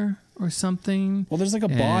governor or something. Well, there's like a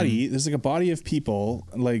body. There's like a body of people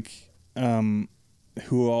like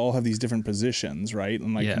who all have these different positions, right?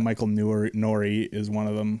 And like Michael Nori is one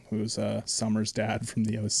of them, who's Summer's dad from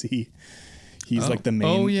the OC. He's like the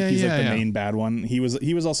main. He's like the main bad one. He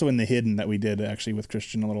was also in The Hidden that we did actually with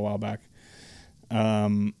Christian a little while back.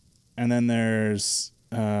 And then there's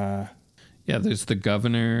there's the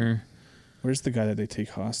governor. Where's the guy that they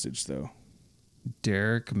take hostage though?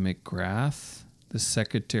 Derek McGrath, the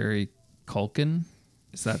secretary Culkin.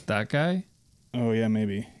 Is that guy? Oh yeah,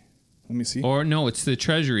 maybe. Let me see. Or no, it's the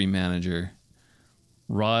treasury manager,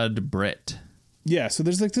 Rod Brett. Yeah, so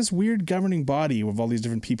there's like this weird governing body of all these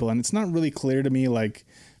different people, and it's not really clear to me like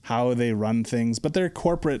how they run things, but they're a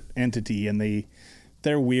corporate entity, and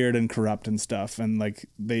they're weird and corrupt and stuff, and like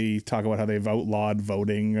they talk about how they've outlawed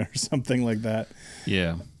voting or something like that.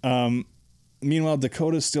 Yeah. Meanwhile,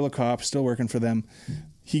 Dakota's still a cop, still working for them.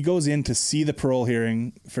 He goes in to see the parole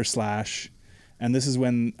hearing for Slash, and this is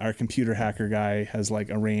when our computer hacker guy has like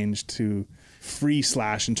arranged to free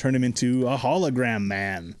Slash and turn him into a hologram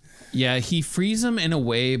man. Yeah, he frees him in a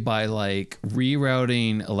way by like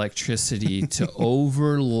rerouting electricity to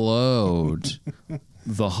overload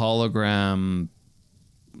the hologram.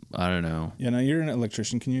 I don't know. Yeah, now you're an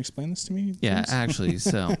electrician. Can you explain this to me, James? Yeah, actually.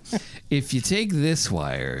 So if you take this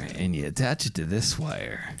wire and you attach it to this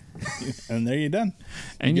wire. And there you're done.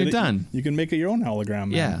 And you're done. You can make it your own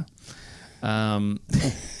hologram, man. Yeah.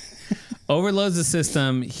 Overloads the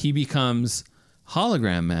system. He becomes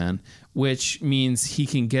Hologram Man, which means he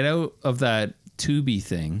can get out of that tubey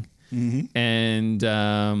thing, and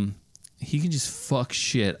he can just fuck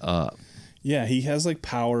shit up. Yeah, he has like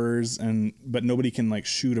powers, but nobody can like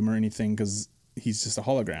shoot him or anything because he's just a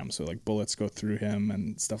hologram. So like bullets go through him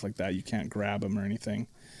and stuff like that. You can't grab him or anything.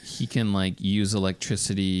 He can like use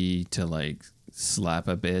electricity to like slap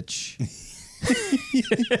a bitch,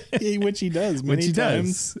 which he does many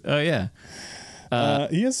times. Oh yeah.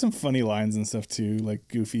 He has some funny lines and stuff too, like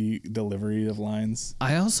goofy delivery of lines.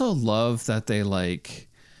 I also love that they like,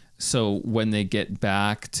 so when they get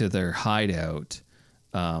back to their hideout,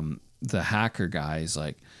 the hacker guy is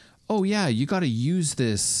like, oh yeah, you got to use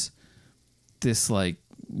this like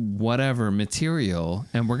whatever material,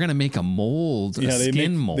 and we're gonna make a mold,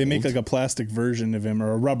 skin mold. They make like a plastic version of him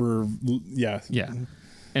or a rubber. Yeah.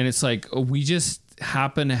 And it's like, we just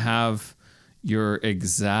happen to have your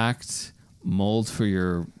exact mold for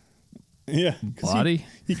your body.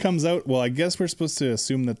 He comes out. Well, I guess we're supposed to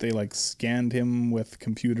assume that they like scanned him with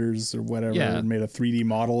computers or whatever, and made a 3D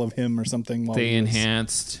model of him or something. They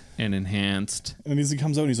enhanced. And as he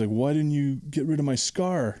comes out, he's like, "Why didn't you get rid of my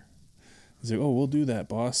scar?" He's like, "Oh, we'll do that,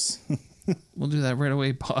 boss." We'll do that right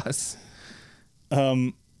away, boss.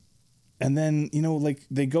 And then, like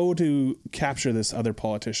they go to capture this other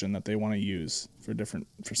politician that they want to use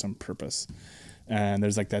for some purpose. And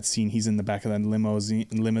there's like that scene, he's in the back of that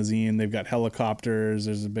limousine. They've got helicopters.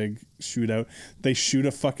 There's a big shootout. They shoot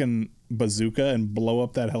a fucking bazooka and blow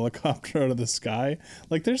up that helicopter out of the sky.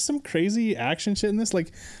 Like there's some crazy action shit in this.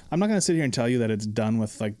 Like I'm not going to sit here and tell you that it's done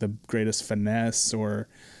with like the greatest finesse or,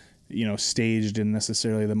 staged in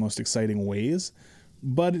necessarily the most exciting ways.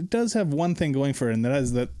 But it does have one thing going for it, and that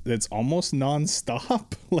is that it's almost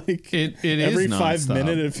nonstop. Like it every is 5 nonstop.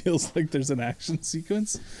 minutes, it feels like there's an action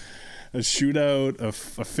sequence, a shootout, a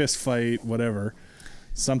fist fight, whatever.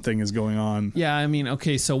 Something is going on. Yeah, I mean,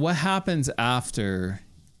 okay, so what happens after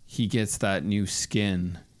he gets that new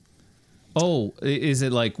skin? Oh, is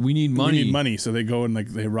it like we need money? We need money, so they go and like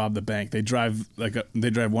they rob the bank. They drive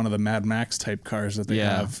one of the Mad Max type cars that they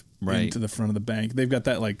have into the front of the bank. They've got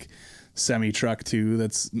that like semi truck too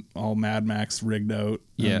that's all Mad Max rigged out.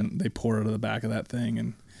 Yeah, and they pour out of the back of that thing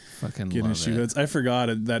and fucking get in shootouts. I forgot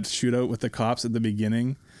that shootout with the cops at the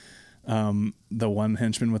beginning. The one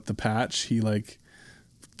henchman with the patch, he like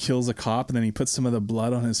kills a cop and then he puts some of the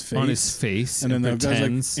blood on his face. And then the guy's like,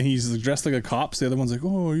 and he's dressed like a cop. So the other one's like,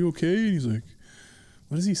 "Oh, are you okay?" And he's like,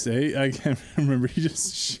 "What does he say?" I can't remember.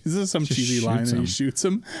 This is some cheesy line and he shoots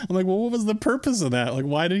him. I'm like, well, what was the purpose of that? Like,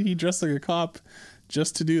 why did he dress like a cop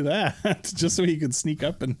just to do that? Just so he could sneak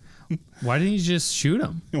up and... Why didn't he just shoot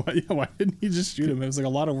him? Why didn't he just shoot him? It was like a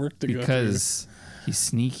lot of work to go through. Because he's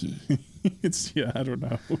sneaky. I don't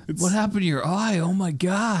know. What happened to your eye? Oh my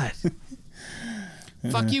God.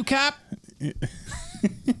 Fuck you, cop.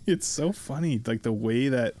 It's so funny, like the way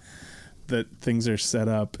that things are set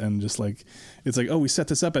up, and just like it's like, oh, we set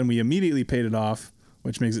this up and we immediately paid it off,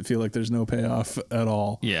 which makes it feel like there's no payoff at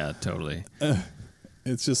all. Yeah, totally.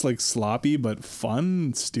 It's just like sloppy but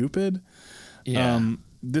fun, stupid. Yeah.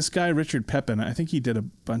 This guy Richard Pepin, I think he did a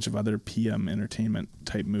bunch of other PM Entertainment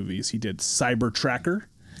type movies. He did Cyber Tracker,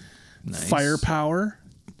 Firepower,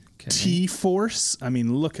 T-Force. I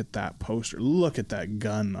mean, look at that poster. Look at that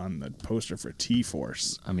gun on the poster for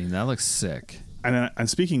T-Force. I mean, that looks sick. And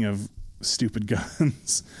speaking of stupid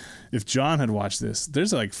guns, if John had watched this,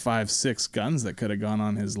 there's like 5-6 guns that could have gone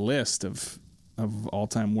on his list of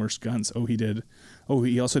all-time worst guns.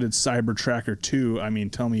 He also did Cyber Tracker 2. I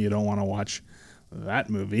mean, tell me you don't want to watch that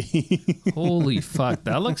movie. Holy fuck,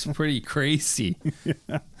 that looks pretty crazy.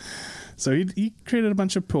 Yeah. So he created a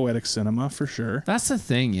bunch of poetic cinema for sure. That's the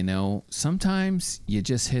thing, sometimes you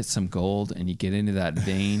just hit some gold and you get into that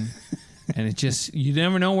vein and you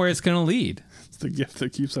never know where it's going to lead. It's the gift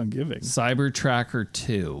that keeps on giving. Cyber Tracker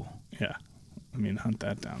 2. Yeah. I mean, hunt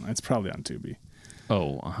that down. It's probably on Tubi.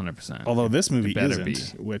 Oh, 100%. Although this movie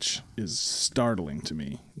isn't, which is startling to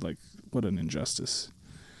me. Like, what an injustice.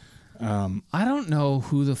 I don't know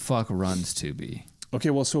who the fuck runs Tubi. Okay,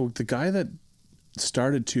 well, so the guy that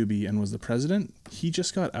started Tubi and was the president, he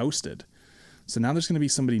just got ousted. So now there's going to be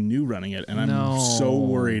somebody new running it, and I'm so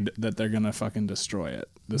worried that they're going to fucking destroy it.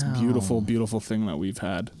 This beautiful, beautiful thing that we've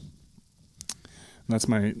had.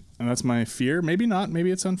 And that's my fear. Maybe not. Maybe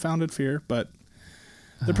it's unfounded fear, but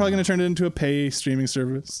they're probably going to turn it into a pay streaming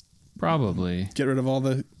service. Probably. Get rid of all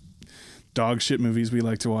the dog shit movies we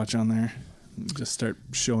like to watch on there. Just start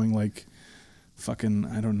showing like fucking,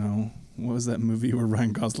 I don't know, what was that movie where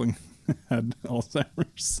Ryan Gosling had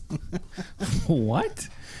Alzheimer's? What?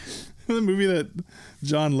 The movie that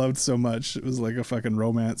John loved so much. It was like a fucking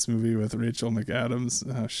romance movie with Rachel McAdams.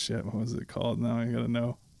 Oh shit, what was it called? Now I gotta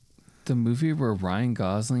know. The movie where Ryan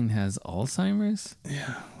Gosling has Alzheimer's?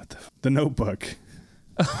 Yeah, The Notebook.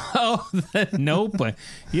 Oh, The Notebook.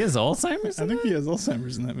 He has Alzheimer's? I think he has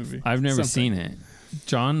Alzheimer's in that movie. I've never seen it.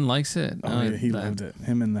 John likes it. Oh, yeah, he loved it.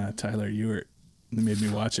 Him and Tyler Ewert. They made me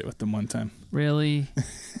watch it with them one time. Really?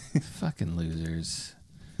 Fucking losers.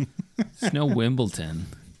 It's no Wimbledon.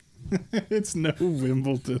 It's no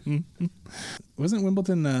Wimbledon. Wasn't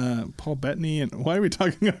Wimbledon Paul Bettany? And why are we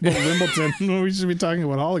talking about Wimbledon when we should be talking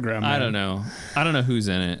about Hologram Man? I don't know who's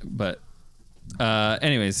in it, but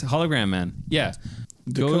anyways, Hologram Man. Yeah.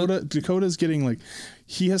 Dakota's getting like,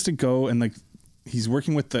 he has to go and like, he's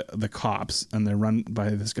working with the cops, and they're run by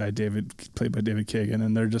this guy David, played by David Kagan,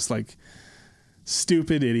 and they're just like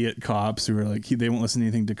stupid idiot cops who are like, they won't listen to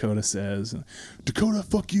anything Dakota says. Dakota,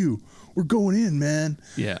 fuck you. we're going in, man.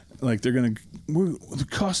 Yeah. Like we're the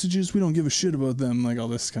hostages, we don't give a shit about them, like all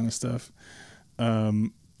this kind of stuff.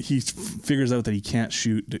 He figures out that he can't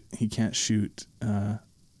shoot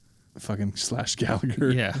fucking Slash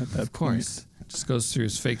Gallagher. Yeah, at that of course. It just goes through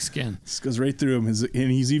his fake skin. Just goes right through him.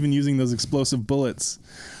 And he's even using those explosive bullets.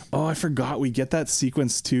 Oh, I forgot. We get that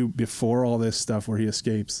sequence too before all this stuff where he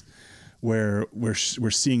escapes, where we're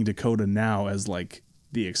seeing Dakota now as like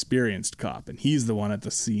the experienced cop, and he's the one at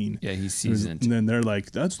the scene. Yeah, he's seasoned. And then they're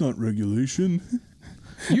like, "That's not regulation.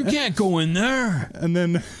 You can't go in there." And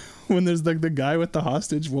then when there's like the guy with the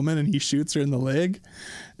hostage woman, and he shoots her in the leg,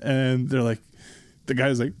 and they're like, the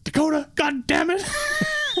guy's like, "Dakota, God damn it!"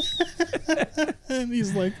 And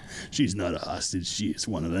he's like, "She's not a hostage. She is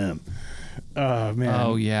one of them." Oh man.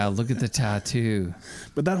 Oh yeah, look at the tattoo.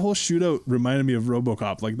 But that whole shootout reminded me of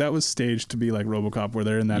RoboCop. Like that was staged to be like RoboCop, where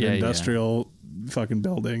they're in that industrial fucking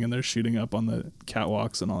building and they're shooting up on the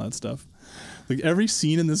catwalks and all that stuff. Like every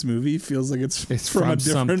scene in this movie feels like it's from a different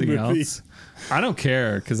something movie. else. I don't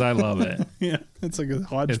care because I love it. Yeah, it's like a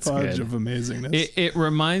hodgepodge of amazingness. It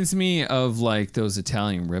reminds me of like those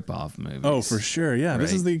Italian ripoff movies. Oh, for sure. Yeah, right?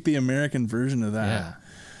 This is the American version of that.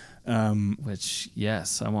 Yeah. Which,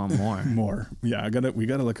 yes, I want more. More. Yeah, we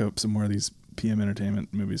gotta look up some more of these PM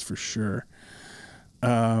Entertainment movies for sure.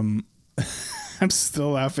 I'm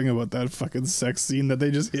still laughing about that fucking sex scene that they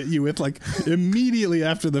just hit you with like immediately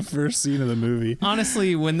after the first scene of the movie.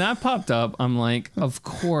 Honestly, when that popped up, I'm like, of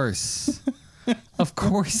course. Of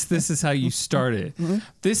course this is how you start it.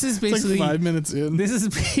 This is basically like 5 minutes in. This is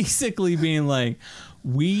basically being like,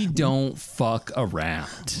 we don't fuck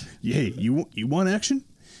around. Yeah, you want action?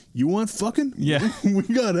 You want fucking? Yeah. We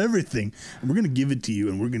got everything. And we're going to give it to you,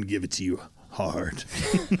 and we're going to give it to you hard.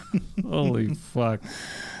 Holy fuck.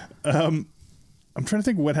 I'm trying to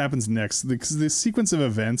think what happens next, because the sequence of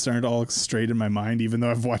events aren't all straight in my mind, even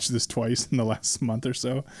though I've watched this twice in the last month or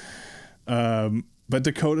so. But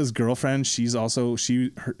Dakota's girlfriend, she's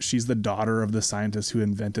the daughter of the scientist who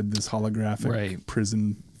invented this holographic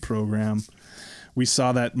prison program. We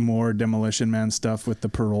saw that more Demolition Man stuff with the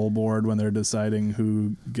parole board when they're deciding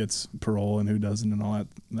who gets parole and who doesn't and all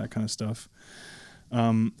that kind of stuff.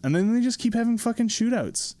 And then they just keep having fucking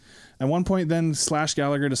shootouts. At one point, then Slash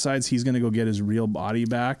Gallagher decides he's going to go get his real body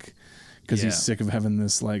back because he's sick of having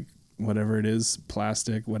this, like, whatever it is,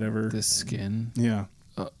 plastic, whatever. This skin. Yeah.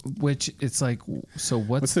 Which it's like, so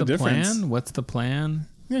what's the difference? plan? What's the plan?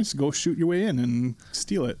 Yeah, just go shoot your way in and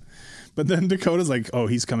steal it. But then Dakota's like, oh,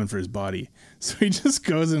 he's coming for his body. So he just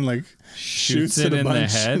goes and, like, shoots it a in the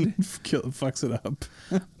bunch head. and fucks it up.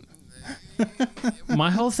 My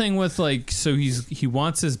whole thing with, like, so he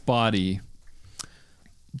wants his body,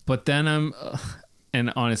 but then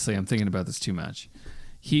and honestly, I'm thinking about this too much.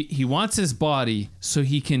 He wants his body so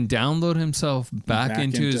he can download himself back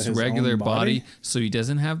into his regular body, so he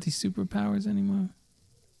doesn't have these superpowers anymore.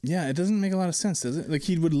 Yeah, it doesn't make a lot of sense, does it? Like,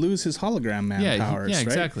 he would lose his hologram man powers, right?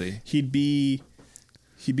 Exactly. He'd be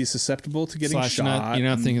susceptible to getting shot. You're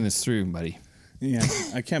not thinking this through, buddy. Yeah,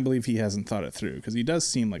 I can't believe he hasn't thought it through, because he does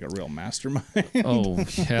seem like a real mastermind. Oh,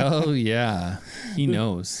 hell yeah. He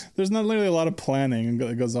knows. There's not really a lot of planning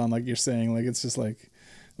that goes on, like you're saying. Like, it's just like,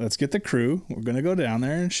 let's get the crew. We're going to go down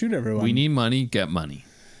there and shoot everyone. We need money, get money.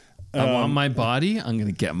 I want my body, I'm going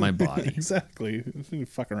to get my body. Exactly.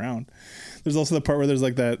 Fuck around. There's also the part where there's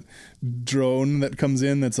like that drone that comes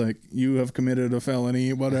in that's like, you have committed a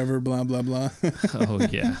felony, whatever, blah, blah, blah. Oh,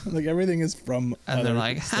 yeah. Like, everything is from And they're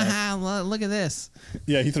like, haha, look at this.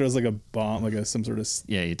 Yeah, he throws like a bomb, like some sort of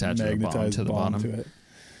he attaches magnetized a bomb to the bottom. to it.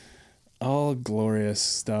 All glorious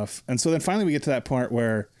stuff. And so then finally we get to that part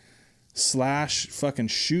where Slash fucking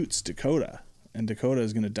shoots Dakota, and Dakota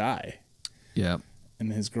is going to die. Yeah.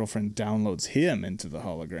 And his girlfriend downloads him into the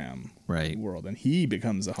hologram world, and he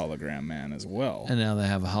becomes a hologram man as well. And now they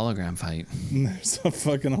have a hologram fight. And there's a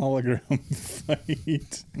fucking hologram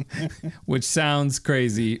fight. Which sounds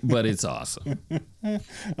crazy, but it's awesome. I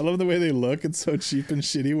love the way they look. It's so cheap and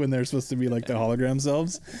shitty when they're supposed to be like the hologram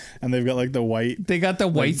selves, and they've got like the white. They got the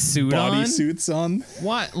white suit body on. suits on.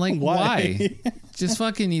 What? Like why? Just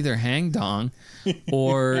fucking either hang dong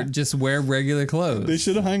or just wear regular clothes. They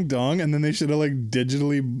should have hung dong, and then they should have like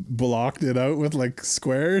digitally blocked it out with like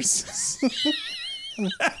squares.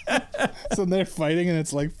 So they're fighting and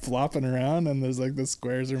it's like flopping around, and there's like the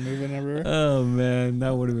squares are moving everywhere. Oh man,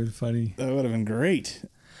 that would have been funny. That would have been great.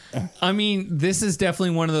 I mean, this is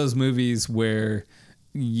definitely one of those movies where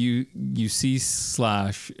you see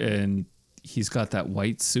Slash and he's got that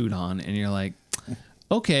white suit on, and you're like,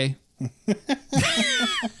 okay.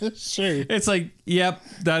 Sure. It's like, yep,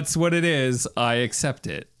 that's what it is. I accept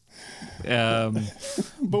it.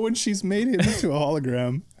 But when she's made him into a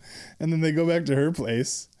hologram And then they go back to her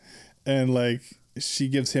place, and like she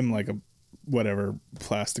gives him like a whatever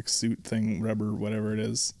plastic suit thing, rubber, whatever it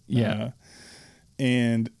is. Yeah.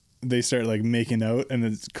 And they start like making out, and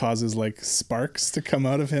it causes like sparks to come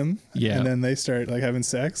out of him. Yeah. And then they start like having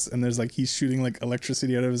sex, and there's like he's shooting like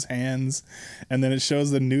electricity out of his hands, and then it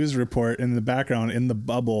shows the news report in the background in the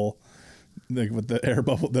bubble, like with the air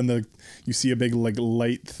bubble. Then you see a big like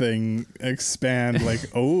light thing expand. Like,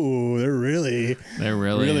 oh, they're really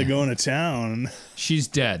going to town. She's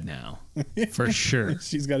dead now, for sure.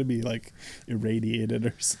 She's got to be like irradiated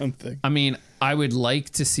or something. I mean, I would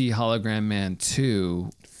like to see Hologram Man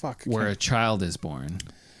 2. Where a child is born.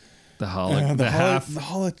 The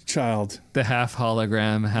holo child. The half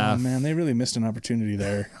hologram, half. Oh man, they really missed an opportunity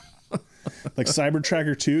there. Like Cyber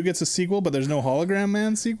Tracker 2 gets a sequel, but there's no Hologram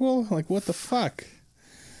Man sequel? Like what the fuck?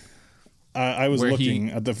 I was looking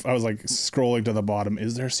at I was like scrolling to the bottom.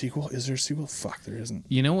 Is there a sequel? Is there a sequel? Fuck, there isn't.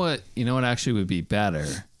 You know what actually would be better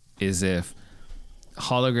is if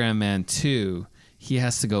Hologram Man 2, he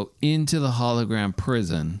has to go into the hologram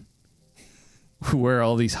prison where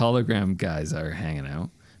all these hologram guys are hanging out,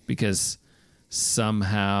 because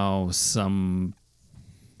somehow some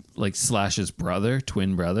like Slash's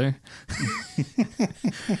twin brother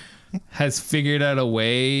has figured out a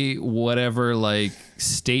way, whatever like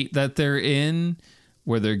state that they're in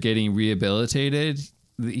where they're getting rehabilitated,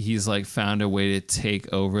 he's like found a way to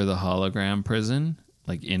take over the hologram prison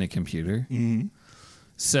like in a computer. Mm-hmm.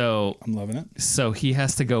 So I'm loving it. So he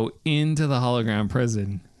has to go into the hologram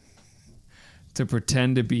prison to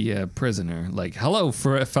pretend to be a prisoner, like, hello,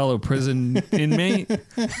 for a fellow prison inmate.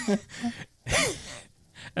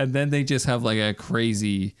 And then they just have like a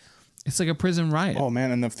crazy, it's like a prison riot. Oh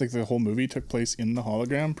man, and the whole movie took place in the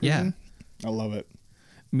hologram prison? Yeah. I love it.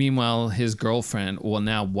 Meanwhile, his girlfriend, well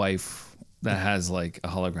now wife that has like a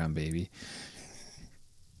hologram baby,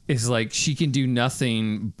 is like, she can do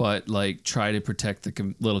nothing but like try to protect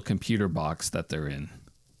the little computer box that they're in.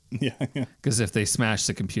 Yeah. Because if they smash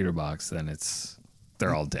the computer box, then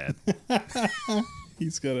they're all dead.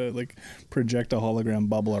 He's got to like project a hologram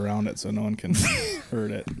bubble around it so no one can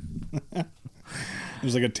hurt it.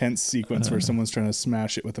 There's like a tense sequence where someone's trying to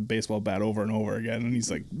smash it with a baseball bat over and over again, and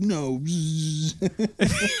he's like, no.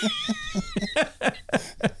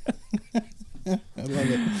 I love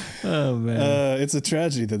it. Oh man, it's a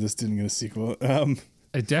tragedy that this didn't get a sequel.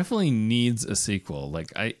 It definitely needs a sequel.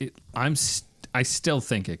 Like I still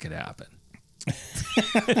think it could happen.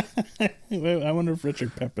 I wonder if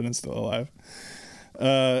Richard Pepin is still alive.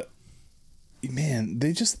 Man, the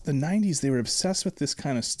 90s, they were obsessed with this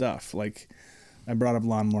kind of stuff. Like, I brought up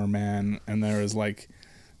Lawnmower Man, and there was like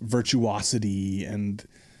Virtuosity and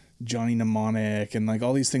Johnny Mnemonic, and like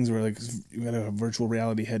all these things were like, you had a virtual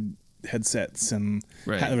reality headsets, and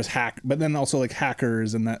there was but then also like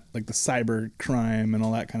hackers and that like the cyber crime and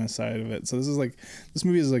all that kind of side of it. So this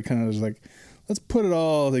movie is like kind of just like, let's put it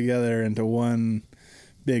all together into one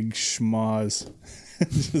big schmoz.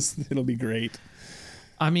 It'll be great.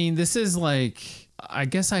 I mean, this is like, I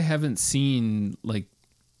guess I haven't seen like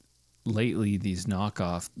lately these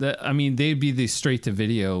knockoff. I mean, they'd be the straight to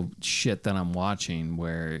video shit that I'm watching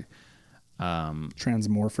where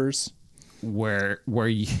Transmorphers, where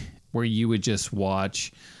you would just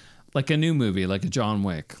watch like a new movie, like a John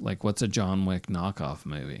Wick. Like, what's a John Wick knockoff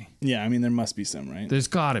movie? Yeah, I mean, there must be some, right? There's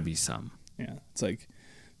got to be some. Yeah, it's like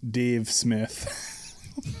Dave Smith.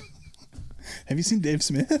 Have you seen Dave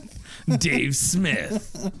Smith? Dave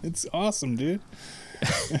Smith. It's awesome, dude.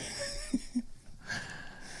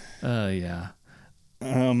 Yeah.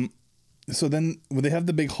 So then when they have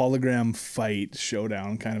the big hologram fight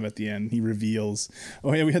showdown kind of at the end, he reveals,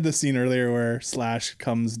 oh yeah, we had the scene earlier where Slash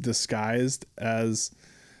comes disguised as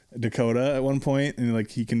Dakota at one point, and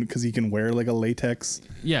like he can wear like a latex.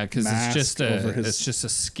 Yeah, because it's just a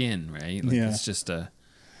skin, right? Like, yeah, it's just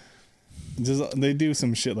they do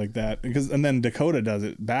some shit like that and then Dakota does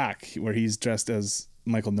it back where he's dressed as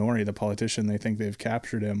Michael Nouri, the politician. They think they've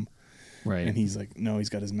captured him, right? And he's like, no, he's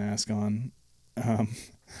got his mask on. I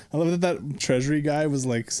love that Treasury guy was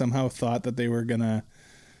like somehow thought that they were gonna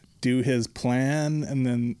do his plan, and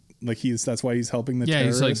then like that's why he's helping the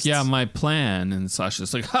terrorists. He's like, yeah, my plan, and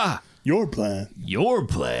Sasha's like, ha, your plan.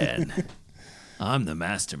 I'm the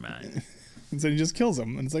mastermind. And so he just kills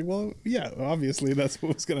him, and it's like, well, yeah, obviously that's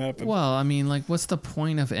what was gonna happen. Well, I mean, like, what's the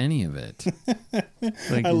point of any of it?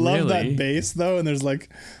 Like, I love that base though, and there's like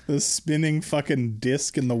this spinning fucking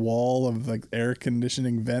disc in the wall of like air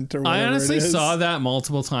conditioning vent or whatever. I honestly saw that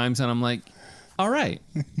multiple times, and I'm like, all right,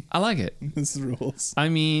 I like it. This rules. I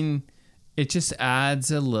mean, it just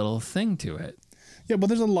adds a little thing to it. Yeah, but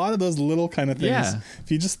there's a lot of those little kind of things. Yeah. If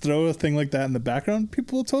you just throw a thing like that in the background,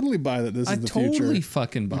 people will totally buy that this is the future. I totally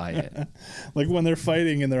fucking buy it. Like when they're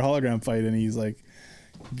fighting in their hologram fight, and he's like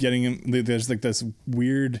getting him. There's like this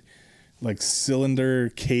weird, like cylinder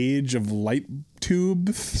cage of light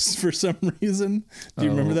tubes for some reason. Do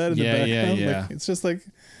you remember that in the background? Yeah. Like, it's just like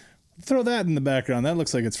throw that in the background. That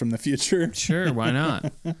looks like it's from the future. Sure, why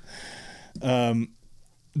not?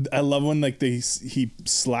 I love when like he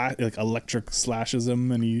like electric slashes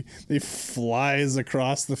him, and he flies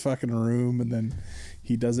across the fucking room, and then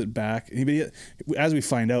he does it back. As we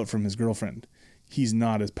find out from his girlfriend, he's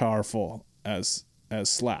not as powerful as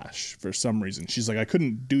Slash for some reason. She's like, I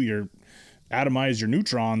couldn't atomize your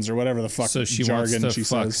neutrons or whatever the fuck. So she jargon wants to she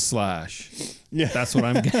fuck says. Slash. Yeah, that's what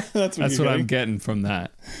I'm. That's what I'm getting from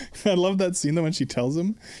that. I love that scene though when she tells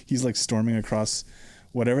him he's like storming across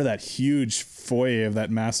whatever that huge foyer of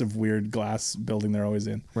that massive weird glass building they're always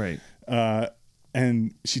in. Right.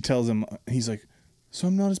 And she tells him, he's like, so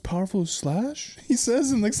I'm not as powerful as Slash? He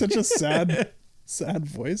says in like such a sad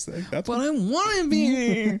voice. Like, that's what I want to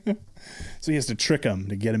be. So he has to trick him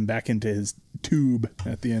to get him back into his tube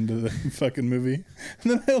at the end of the fucking movie.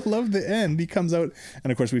 And then I love the end. He comes out,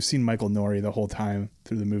 and of course we've seen Michael Nori the whole time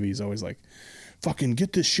through the movie. He's always like, fucking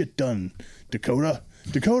get this shit done, Dakota.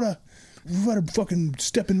 You gotta fucking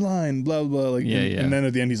step in line, blah, blah, like, and then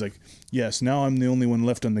at the end he's like, yes, now I'm the only one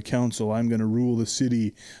left on the council. I'm gonna rule the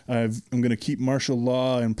city. I'm gonna keep martial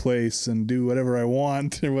law in place and do whatever I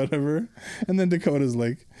want or whatever. And then Dakota's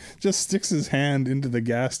like, just sticks his hand into the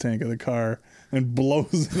gas tank of the car and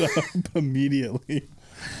blows it up immediately.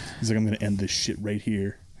 He's like, I'm gonna end this shit right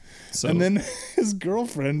here. And then his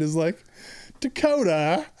girlfriend is like,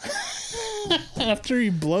 Dakota, after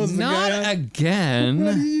he blows the guy up. Not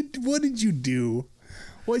again. What did you do?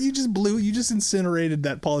 What, you just incinerated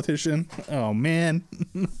that politician? Oh, man.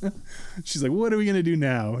 She's like, what are we going to do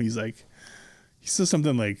now? He says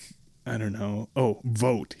something like, I don't know. Oh,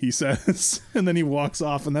 vote, he says. And then he walks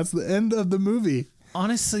off, and that's the end of the movie.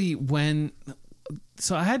 Honestly,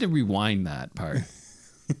 so I had to rewind that part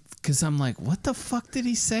because I'm like, what the fuck did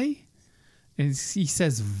he say? And he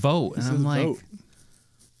says vote. And I'm like,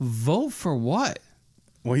 vote for what?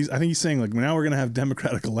 Well, I think he's saying like now we're going to have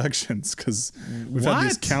democratic elections because we've had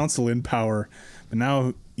this council in power. But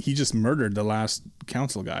now he just murdered the last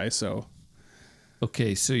council guy. So.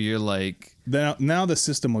 Okay, so you're like. Now the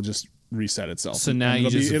system will just reset itself. So now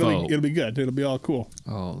you just vote. It'll be good. It'll be all cool.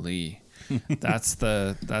 Holy. That's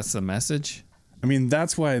the message. I mean,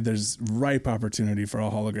 that's why there's ripe opportunity for a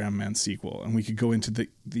Hologram Man sequel. And we could go into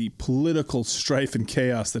the political strife and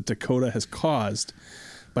chaos that Dakota has caused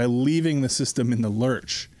by leaving the system in the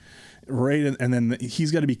lurch. Right. And then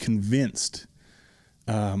he's got to be convinced.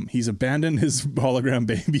 He's abandoned his hologram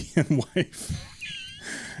baby and wife.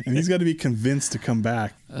 And he's got to be convinced to come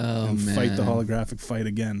back fight the holographic fight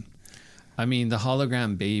again. I mean, the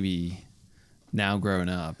hologram baby, now grown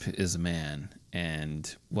up, is a man.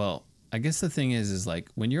 And, well, I guess the thing is like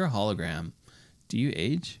when you're a hologram, do you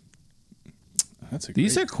age?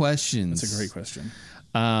 These are questions. That's a great question.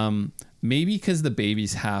 Maybe because the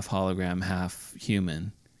baby's half hologram, half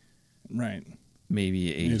human. Right.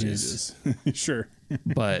 Maybe it ages. It ages. Sure.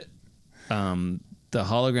 But the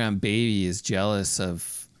hologram baby is jealous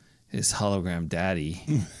of his hologram daddy.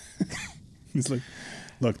 He's like,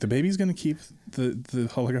 look, the baby's going to keep the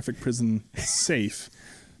holographic prison safe.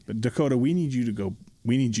 But Dakota, we need you to go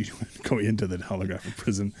into the holographic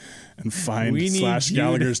prison and find Slash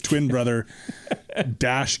Gallagher's twin brother,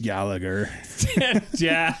 Dash Gallagher.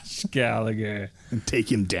 Dash Gallagher. And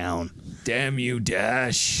take him down. Damn you,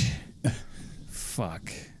 Dash.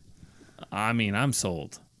 Fuck. I mean, I'm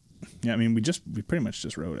sold. Yeah, I mean, we pretty much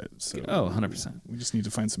just wrote it. So 100%. We just need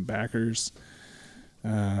to find some backers.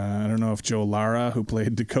 I don't know if Joe Lara, who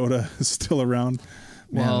played Dakota, is still around.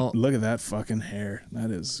 Man, well, look at that fucking hair.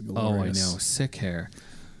 That is glorious. Oh, I know. Sick hair.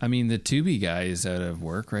 I mean, the Tubi guy is out of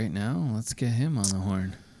work right now. Let's get him on the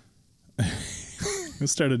horn.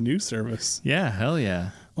 Let's start a new service. Yeah, hell yeah.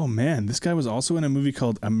 Oh, man. This guy was also in a movie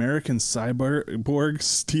called American Cyborg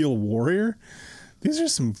Steel Warrior. These are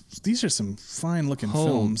some fine looking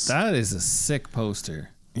films. That is a sick poster.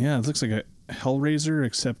 Yeah, it looks like a Hellraiser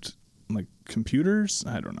except like computers.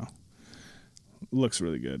 I don't know. Looks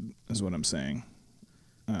really good is what I'm saying.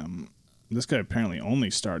 This guy apparently only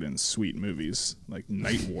starred in sweet movies like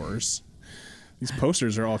Night Wars. These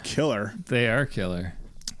posters are all killer. They are killer.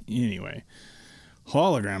 Anyway,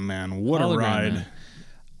 Hologram Man, what a ride. Man.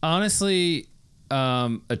 Honestly,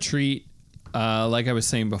 a treat. Like I was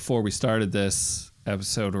saying before we started this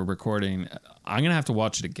episode we're recording, I'm going to have to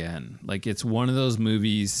watch it again. Like, it's one of those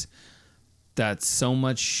movies that's so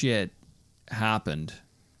much shit happened,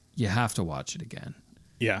 you have to watch it again.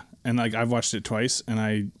 Yeah, and like I've watched it twice,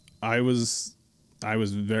 and I was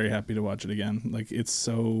very happy to watch it again. Like it's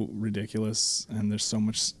so ridiculous, and there's so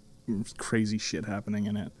much crazy shit happening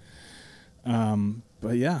in it.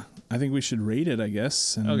 But yeah, I think we should rate it, I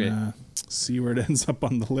guess, and see where it ends up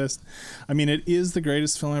on the list. I mean, it is the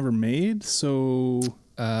greatest film ever made, so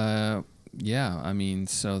yeah, I mean,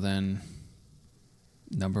 so then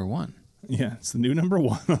number 1. Yeah, it's the new number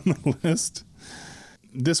 1 on the list.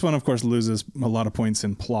 This one, of course, loses a lot of points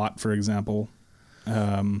in plot, for example.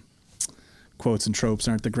 Quotes and tropes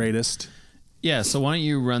aren't the greatest. Yeah, so why don't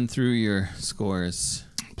you run through your scores?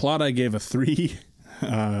 Plot, I gave a 3.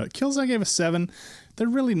 Kills, I gave a 7. They're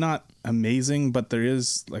really not amazing, but there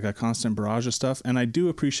is like a constant barrage of stuff. And I do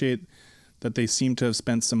appreciate that they seem to have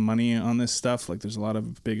spent some money on this stuff. Like there's a lot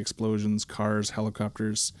of big explosions, cars,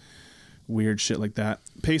 helicopters, weird shit like that.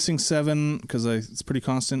 Pacing 7, because it's pretty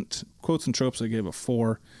constant. Quotes and tropes, I gave a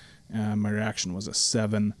 4. My reaction was a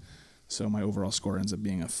 7. So my overall score ends up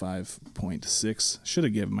being a 5.6. Should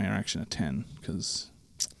have given my reaction a 10, because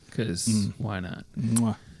why not?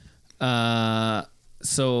 Mwah.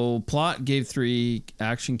 So plot gave 3,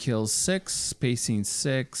 action kills 6, pacing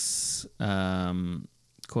 6,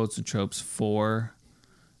 quotes and tropes 4,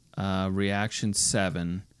 reaction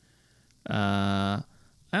 7. I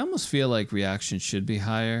almost feel like reaction should be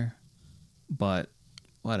higher, but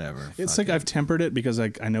whatever. It's like I've tempered it because I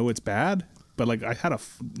know it's bad, but like I had a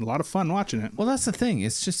lot of fun watching it. Well, that's the thing.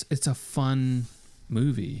 It's a fun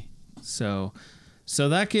movie. So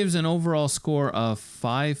that gives an overall score of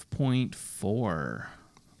 5.4,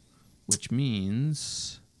 which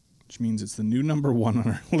means it's the new number 1 on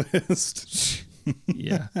our list.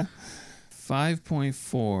 Yeah.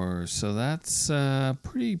 5.4. So that's a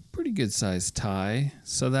pretty good sized tie.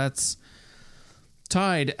 So that's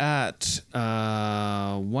tied at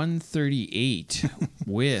 138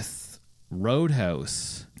 with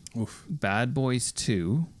Roadhouse, Oof. Bad Boys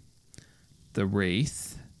 2, The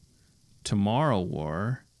Wraith, Tomorrow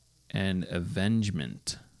War, and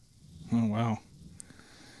Avengement. Oh, wow.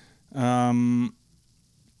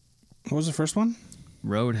 What was the first one?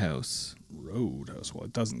 Roadhouse. Roadhouse. Well,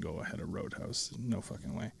 it doesn't go ahead of Roadhouse. No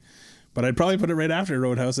fucking way. But I'd probably put it right after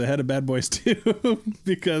Roadhouse, ahead of Bad Boys 2,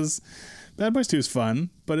 because Bad Boys 2 is fun,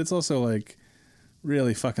 but it's also like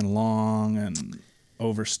really fucking long and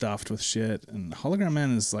overstuffed with shit. And Hologram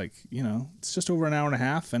Man is like, it's just over an hour and a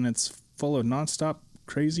half, and it's full of nonstop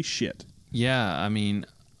crazy shit. Yeah, I mean,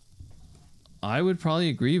 I would probably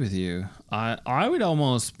agree with you. I would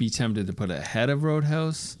almost be tempted to put it ahead of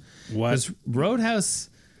Roadhouse. What? Because Roadhouse...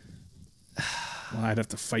 Well, I'd have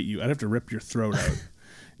to fight you. I'd have to rip your throat out.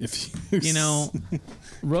 If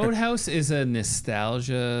Roadhouse is a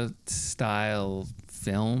nostalgia-style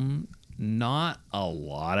film. Not a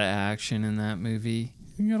lot of action in that movie.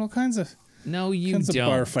 You got all kinds of... No, you kinds don't. Of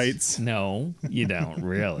bar fights. No, you don't,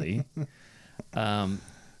 really.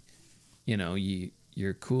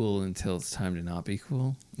 You're cool until it's time to not be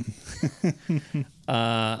cool.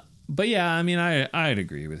 But yeah, I mean, I'd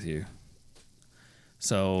agree with you.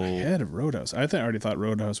 So ahead of Roadhouse. I already thought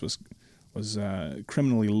Roadhouse was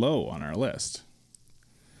criminally low on our list.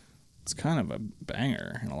 It's kind of a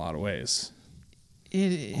banger in a lot of ways.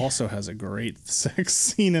 It also has a great sex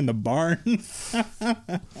scene in the barn.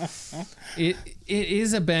 It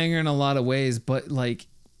is a banger in a lot of ways, but like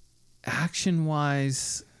action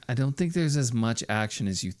wise, I don't think there's as much action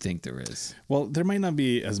as you think there is. Well, there might not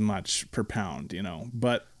be as much per pound,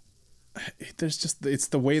 but it's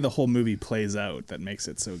the way the whole movie plays out that makes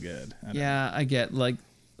it so good. I get, like,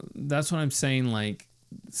 that's what I'm saying, like,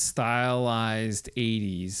 stylized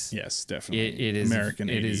 80s. Yes, definitely. It is American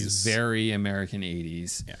 80s. It is very American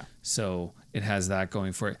 80s. Yeah. So it has that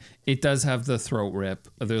going for it. It does have the throat rip.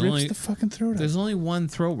 Rips the fucking throat out. There's only one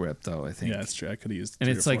throat rip, though, I think. Yeah, that's true. I could have used 3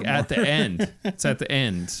 and it's or 4 like more. at the end. It's at the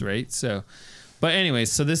end, right? So, but anyway,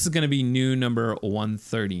 so this is going to be new number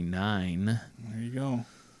 139. There you go.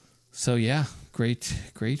 So yeah, great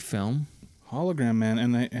film. Hologram Man,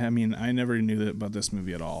 and I mean, I never knew about this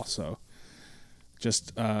movie at all, so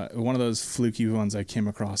just one of those fluky ones I came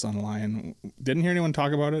across online. Didn't hear anyone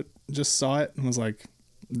talk about it, just saw it and was like,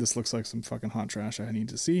 this looks like some fucking hot trash I need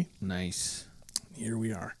to see. Nice. Here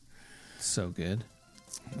we are. So good.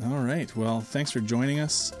 All right, well, thanks for joining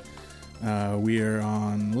us. We are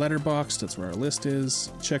on Letterboxd, that's where our list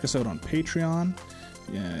is. Check us out on Patreon.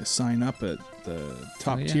 Yeah, sign up at the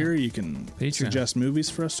top tier. You can suggest movies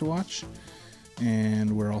for us to watch.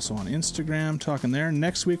 And we're also on Instagram, talking there.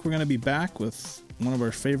 Next week, we're going to be back with one of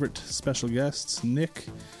our favorite special guests, Nick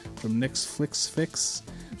from Nick's Flicks Fix,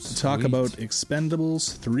 to talk about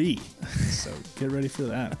Expendables 3. So get ready for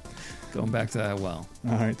that. Going back to that well.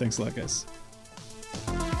 All right. Thanks a lot, guys.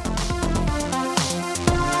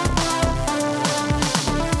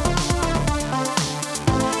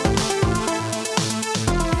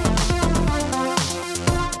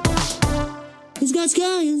 He's got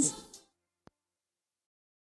scallions.